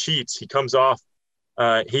goalie cheats. He comes off.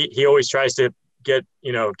 He always tries to get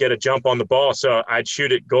a jump on the ball. So I'd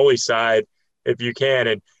shoot it goalie side if you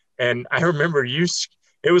can. And I remember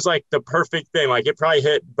it was like the perfect thing. Like it probably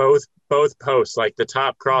hit both posts, like the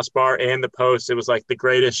top crossbar and the post. It was like the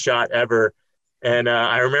greatest shot ever. And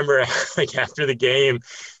I remember like after the game,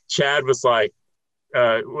 Chad was like,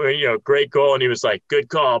 great goal. And he was like, good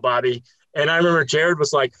call, Bobby. And I remember Jared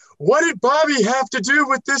was like, what did Bobby have to do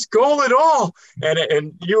with this goal at all?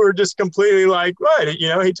 And you were just completely like, what?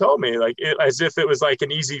 He told me like as if it was like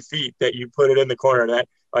an easy feat that you put it in the corner. And that,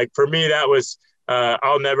 like, for me, that was,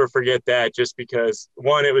 I'll never forget that, just because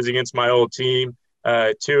one, it was against my old team.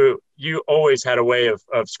 Two, you always had a way of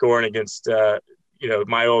scoring against,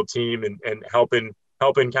 my old team and helping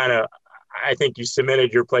kind of, I think you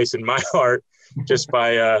cemented your place in my heart just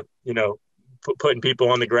by, putting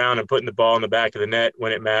people on the ground and putting the ball in the back of the net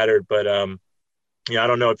when it mattered. But I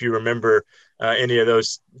don't know if you remember any of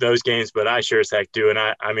those games, but I sure as heck do. And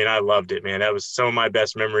I mean, I loved it, man. That was some of my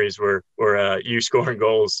best memories were you scoring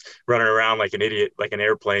goals, running around like an idiot, like an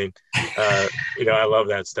airplane. I love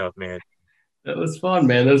that stuff, man. That was fun,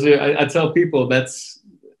 man. Those are, I tell people that's,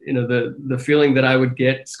 the feeling that I would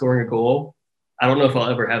get scoring a goal. I don't know if I'll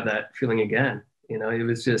ever have that feeling again. It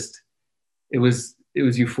was just, it was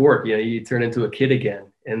euphoric. You turn into a kid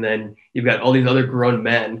again, and then you've got all these other grown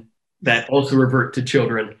men that also revert to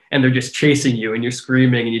children, and they're just chasing you, and you're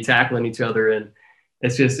screaming and you're tackling each other. And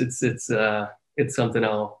it's just, it's something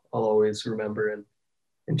I'll always remember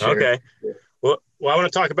and share. Okay. Well, I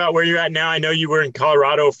want to talk about where you're at now. I know you were in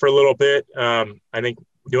Colorado for a little bit. I think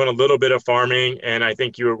doing a little bit of farming, and I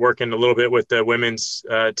think you were working a little bit with the women's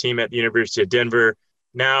team at the University of Denver.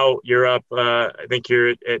 Now you're up. I think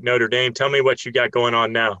you're at Notre Dame. Tell me what you got going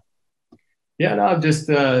on now. Yeah, no, I've just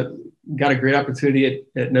got a great opportunity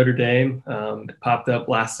at Notre Dame. It popped up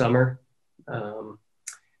last summer.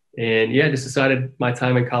 And yeah, just decided my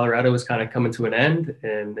time in Colorado was kind of coming to an end,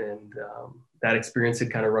 and that experience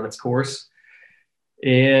had kind of run its course,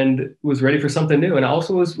 and was ready for something new. And I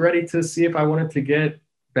also was ready to see if I wanted to get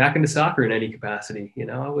back into soccer in any capacity.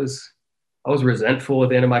 I was resentful at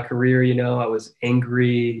the end of my career. I was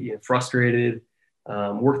angry, frustrated,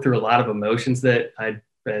 worked through a lot of emotions that I'd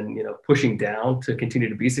been, pushing down to continue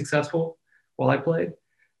to be successful while I played.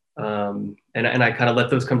 And I kind of let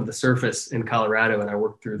those come to the surface in Colorado, and I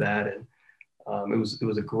worked through that. And it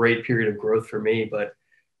was a great period of growth for me. But,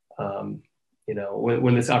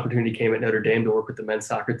 when this opportunity came at Notre Dame to work with the men's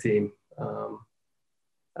soccer team,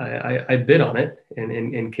 I bid on it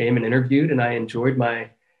and came and interviewed, and I enjoyed my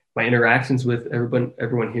interactions with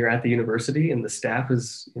everyone here at the university, and the staff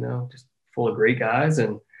is, just full of great guys.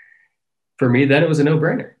 And for me, then it was a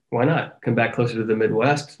no-brainer. Why not come back closer to the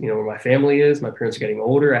Midwest, where my family is. My parents are getting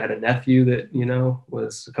older. I had a nephew that,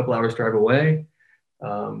 was a couple hours drive away.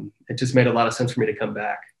 It just made a lot of sense for me to come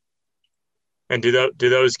back. And do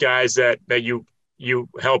those guys that you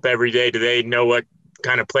help every day, do they know what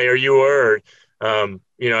kind of player you were? Or,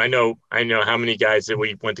 I know how many guys that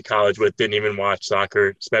we went to college with didn't even watch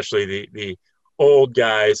soccer, especially the old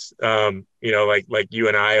guys, like you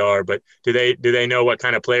and I are. But do they know what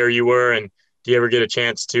kind of player you were? And do you ever get a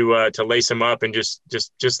chance to lace them up and just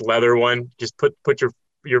leather one, just put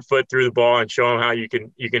your foot through the ball and show them how you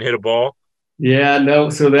can hit a ball? Yeah, no.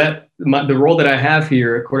 So the role that I have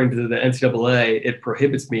here, according to the NCAA, it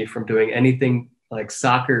prohibits me from doing anything like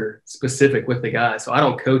soccer specific with the guys. So I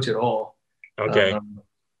don't coach at all. Okay.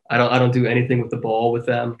 I don't do anything with the ball with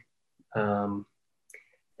them. And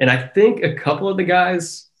I think a couple of the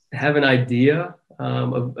guys have an idea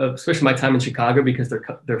of especially my time in Chicago, because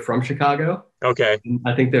they're from Chicago. Okay. And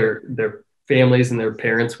I think their families and their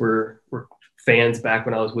parents were fans back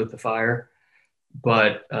when I was with the Fire.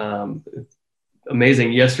 But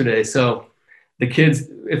amazing yesterday. So the kids,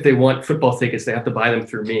 if they want football tickets, they have to buy them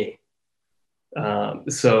through me.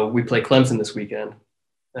 So we play Clemson this weekend.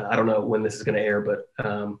 I don't know when this is going to air, but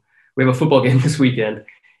we have a football game this weekend,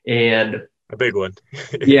 and a big one.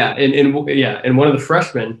 Yeah. And one of the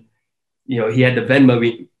freshmen, he had to Venmo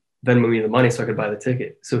me the money so I could buy the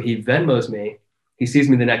ticket. So he Venmos me. He sees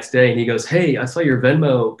me the next day and he goes, "Hey, I saw your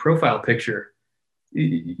Venmo profile picture.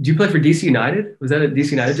 Did you play for DC United? Was that a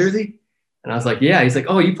DC United jersey?" And I was like, "Yeah." He's like,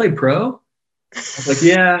 "Oh, you played pro?" I was like,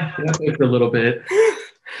 yeah, I played for a little bit.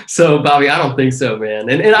 So Bobby, I don't think so, man.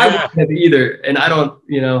 And I wouldn't have either. And I don't,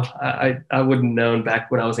 I wouldn't have known back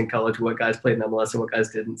when I was in college what guys played in MLS and what guys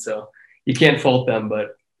didn't. So you can't fault them,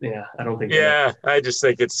 but yeah, I don't think. Yeah, I just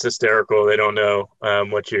think it's hysterical. They don't know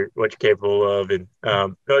what you're capable of. And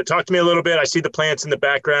talk to me a little bit. I see the plants in the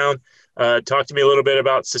background. Talk to me a little bit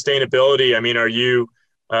about sustainability. I mean, are you,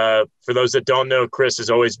 for those that don't know, Chris has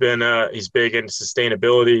always been, he's big into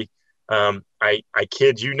sustainability. I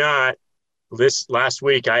kid you not, this last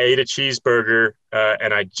week I ate a cheeseburger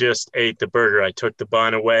and I just ate the burger. I took the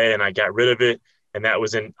bun away and I got rid of it. And that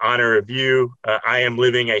was in honor of you. I am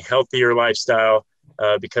living a healthier lifestyle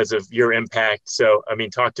because of your impact. So, I mean,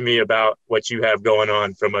 talk to me about what you have going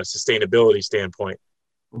on from a sustainability standpoint.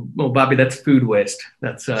 Well, Bobby, that's food waste.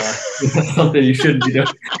 That's something you shouldn't be doing.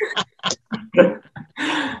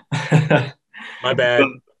 My bad.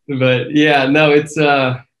 But yeah, no, it's,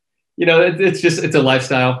 it's a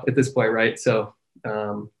lifestyle at this point, right? So,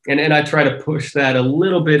 and I try to push that a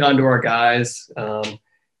little bit onto our guys.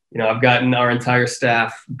 I've gotten our entire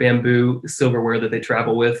staff bamboo silverware that they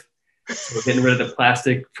travel with. So we're getting rid of the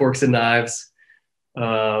plastic forks and knives.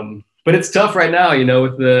 But it's tough right now,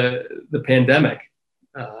 with the pandemic.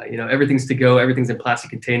 Everything's to go. Everything's in plastic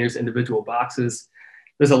containers, individual boxes.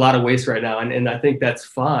 there's a lot of waste right now, and I think that's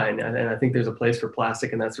fine, and I think there's a place for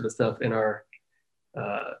plastic and that sort of stuff in our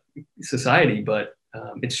society, but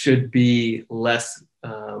it should be less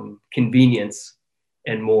convenience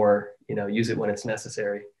and more, use it when it's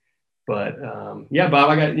necessary. But yeah,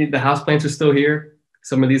 Bob, I got the houseplants are still here.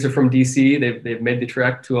 Some of these are from DC. They've made the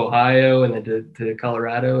trek to Ohio and then to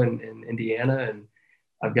Colorado and Indiana. And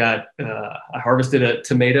I've got I harvested a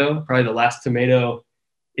tomato, probably the last tomato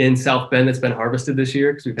in South Bend that's been harvested this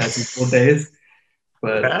year because we've had some cold days.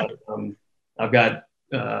 But I've got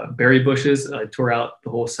berry bushes. I tore out the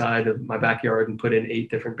whole side of my backyard and put in 8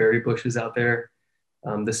 different berry bushes out there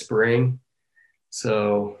this spring.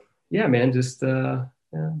 So yeah, man, just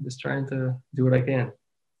trying to do what I can.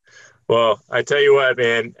 Well, I tell you what,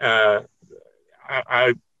 man,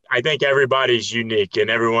 I think everybody's unique and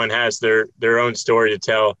everyone has their own story to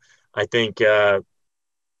tell. I think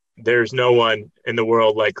there's no one in the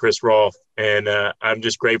world like Chris Rolfe. And I'm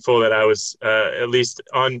just grateful that I was at least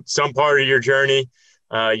on some part of your journey.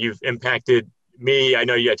 You've impacted me. I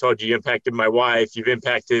know I told you impacted my wife. You've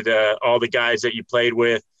impacted all the guys that you played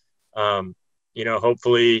with.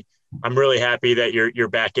 Hopefully I'm really happy that you're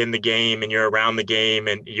back in the game and you're around the game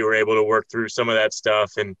and you were able to work through some of that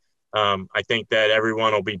stuff. And I think that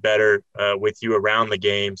everyone will be better with you around the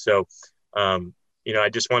game. So, I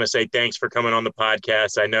just want to say thanks for coming on the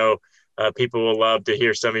podcast. I know people will love to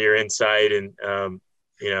hear some of your insight and,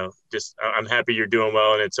 I'm happy you're doing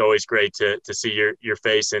well, and it's always great to see your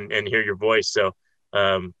face and hear your voice. So,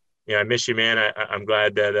 I miss you, man. I'm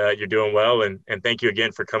glad that you're doing well, and thank you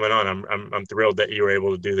again for coming on. I'm thrilled that you were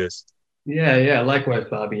able to do this. Yeah. Likewise,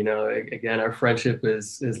 Bobby. Again, our friendship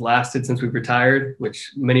is lasted since we've retired,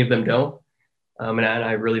 which many of them don't. And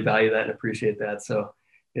I really value that and appreciate that. So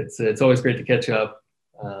it's always great to catch up.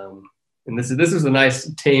 And this is a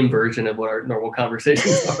nice tame version of what our normal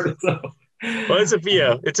conversations are. So. Well, it's a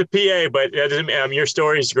PA, but that doesn't, your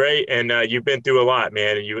story's great, and you've been through a lot,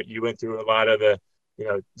 man. And you went through a lot of the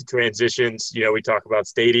transitions. We talk about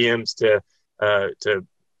stadiums to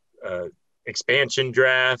expansion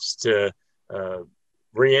drafts to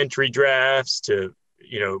re-entry drafts to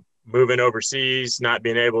moving overseas, not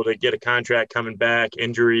being able to get a contract, coming back,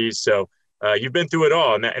 injuries. So you've been through it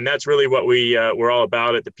all, and that's really what we're all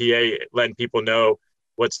about at the PA, letting people know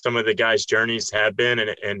what some of the guys' journeys have been,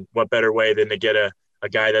 and what better way than to get a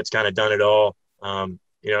guy that's kind of done it all. And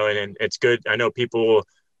it's good. I know people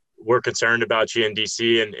were concerned about you in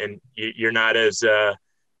DC, and you're not as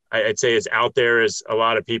I'd say as out there as a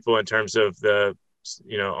lot of people in terms of the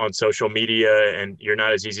on social media, and you're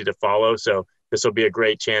not as easy to follow. So this will be a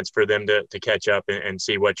great chance for them to catch up and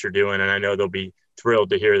see what you're doing. And I know they'll be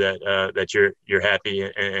thrilled to hear that you're happy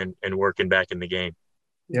and working back in the game.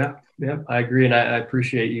 Yeah, I agree, and I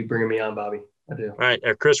appreciate you bringing me on, Bobby. I do. All right,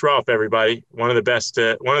 Chris Rolfe, everybody, one of the best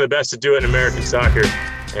to do it in American soccer,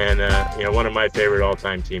 and one of my favorite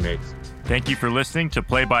all-time teammates. Thank you for listening to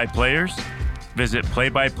Play by Players. Visit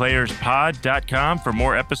playbyplayerspod.com for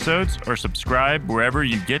more episodes, or subscribe wherever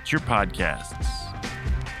you get your podcasts.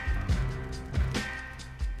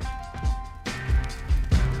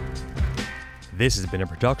 This has been a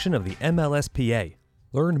production of the MLSPA.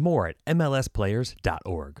 Learn more at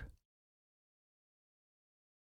mlsplayers.org.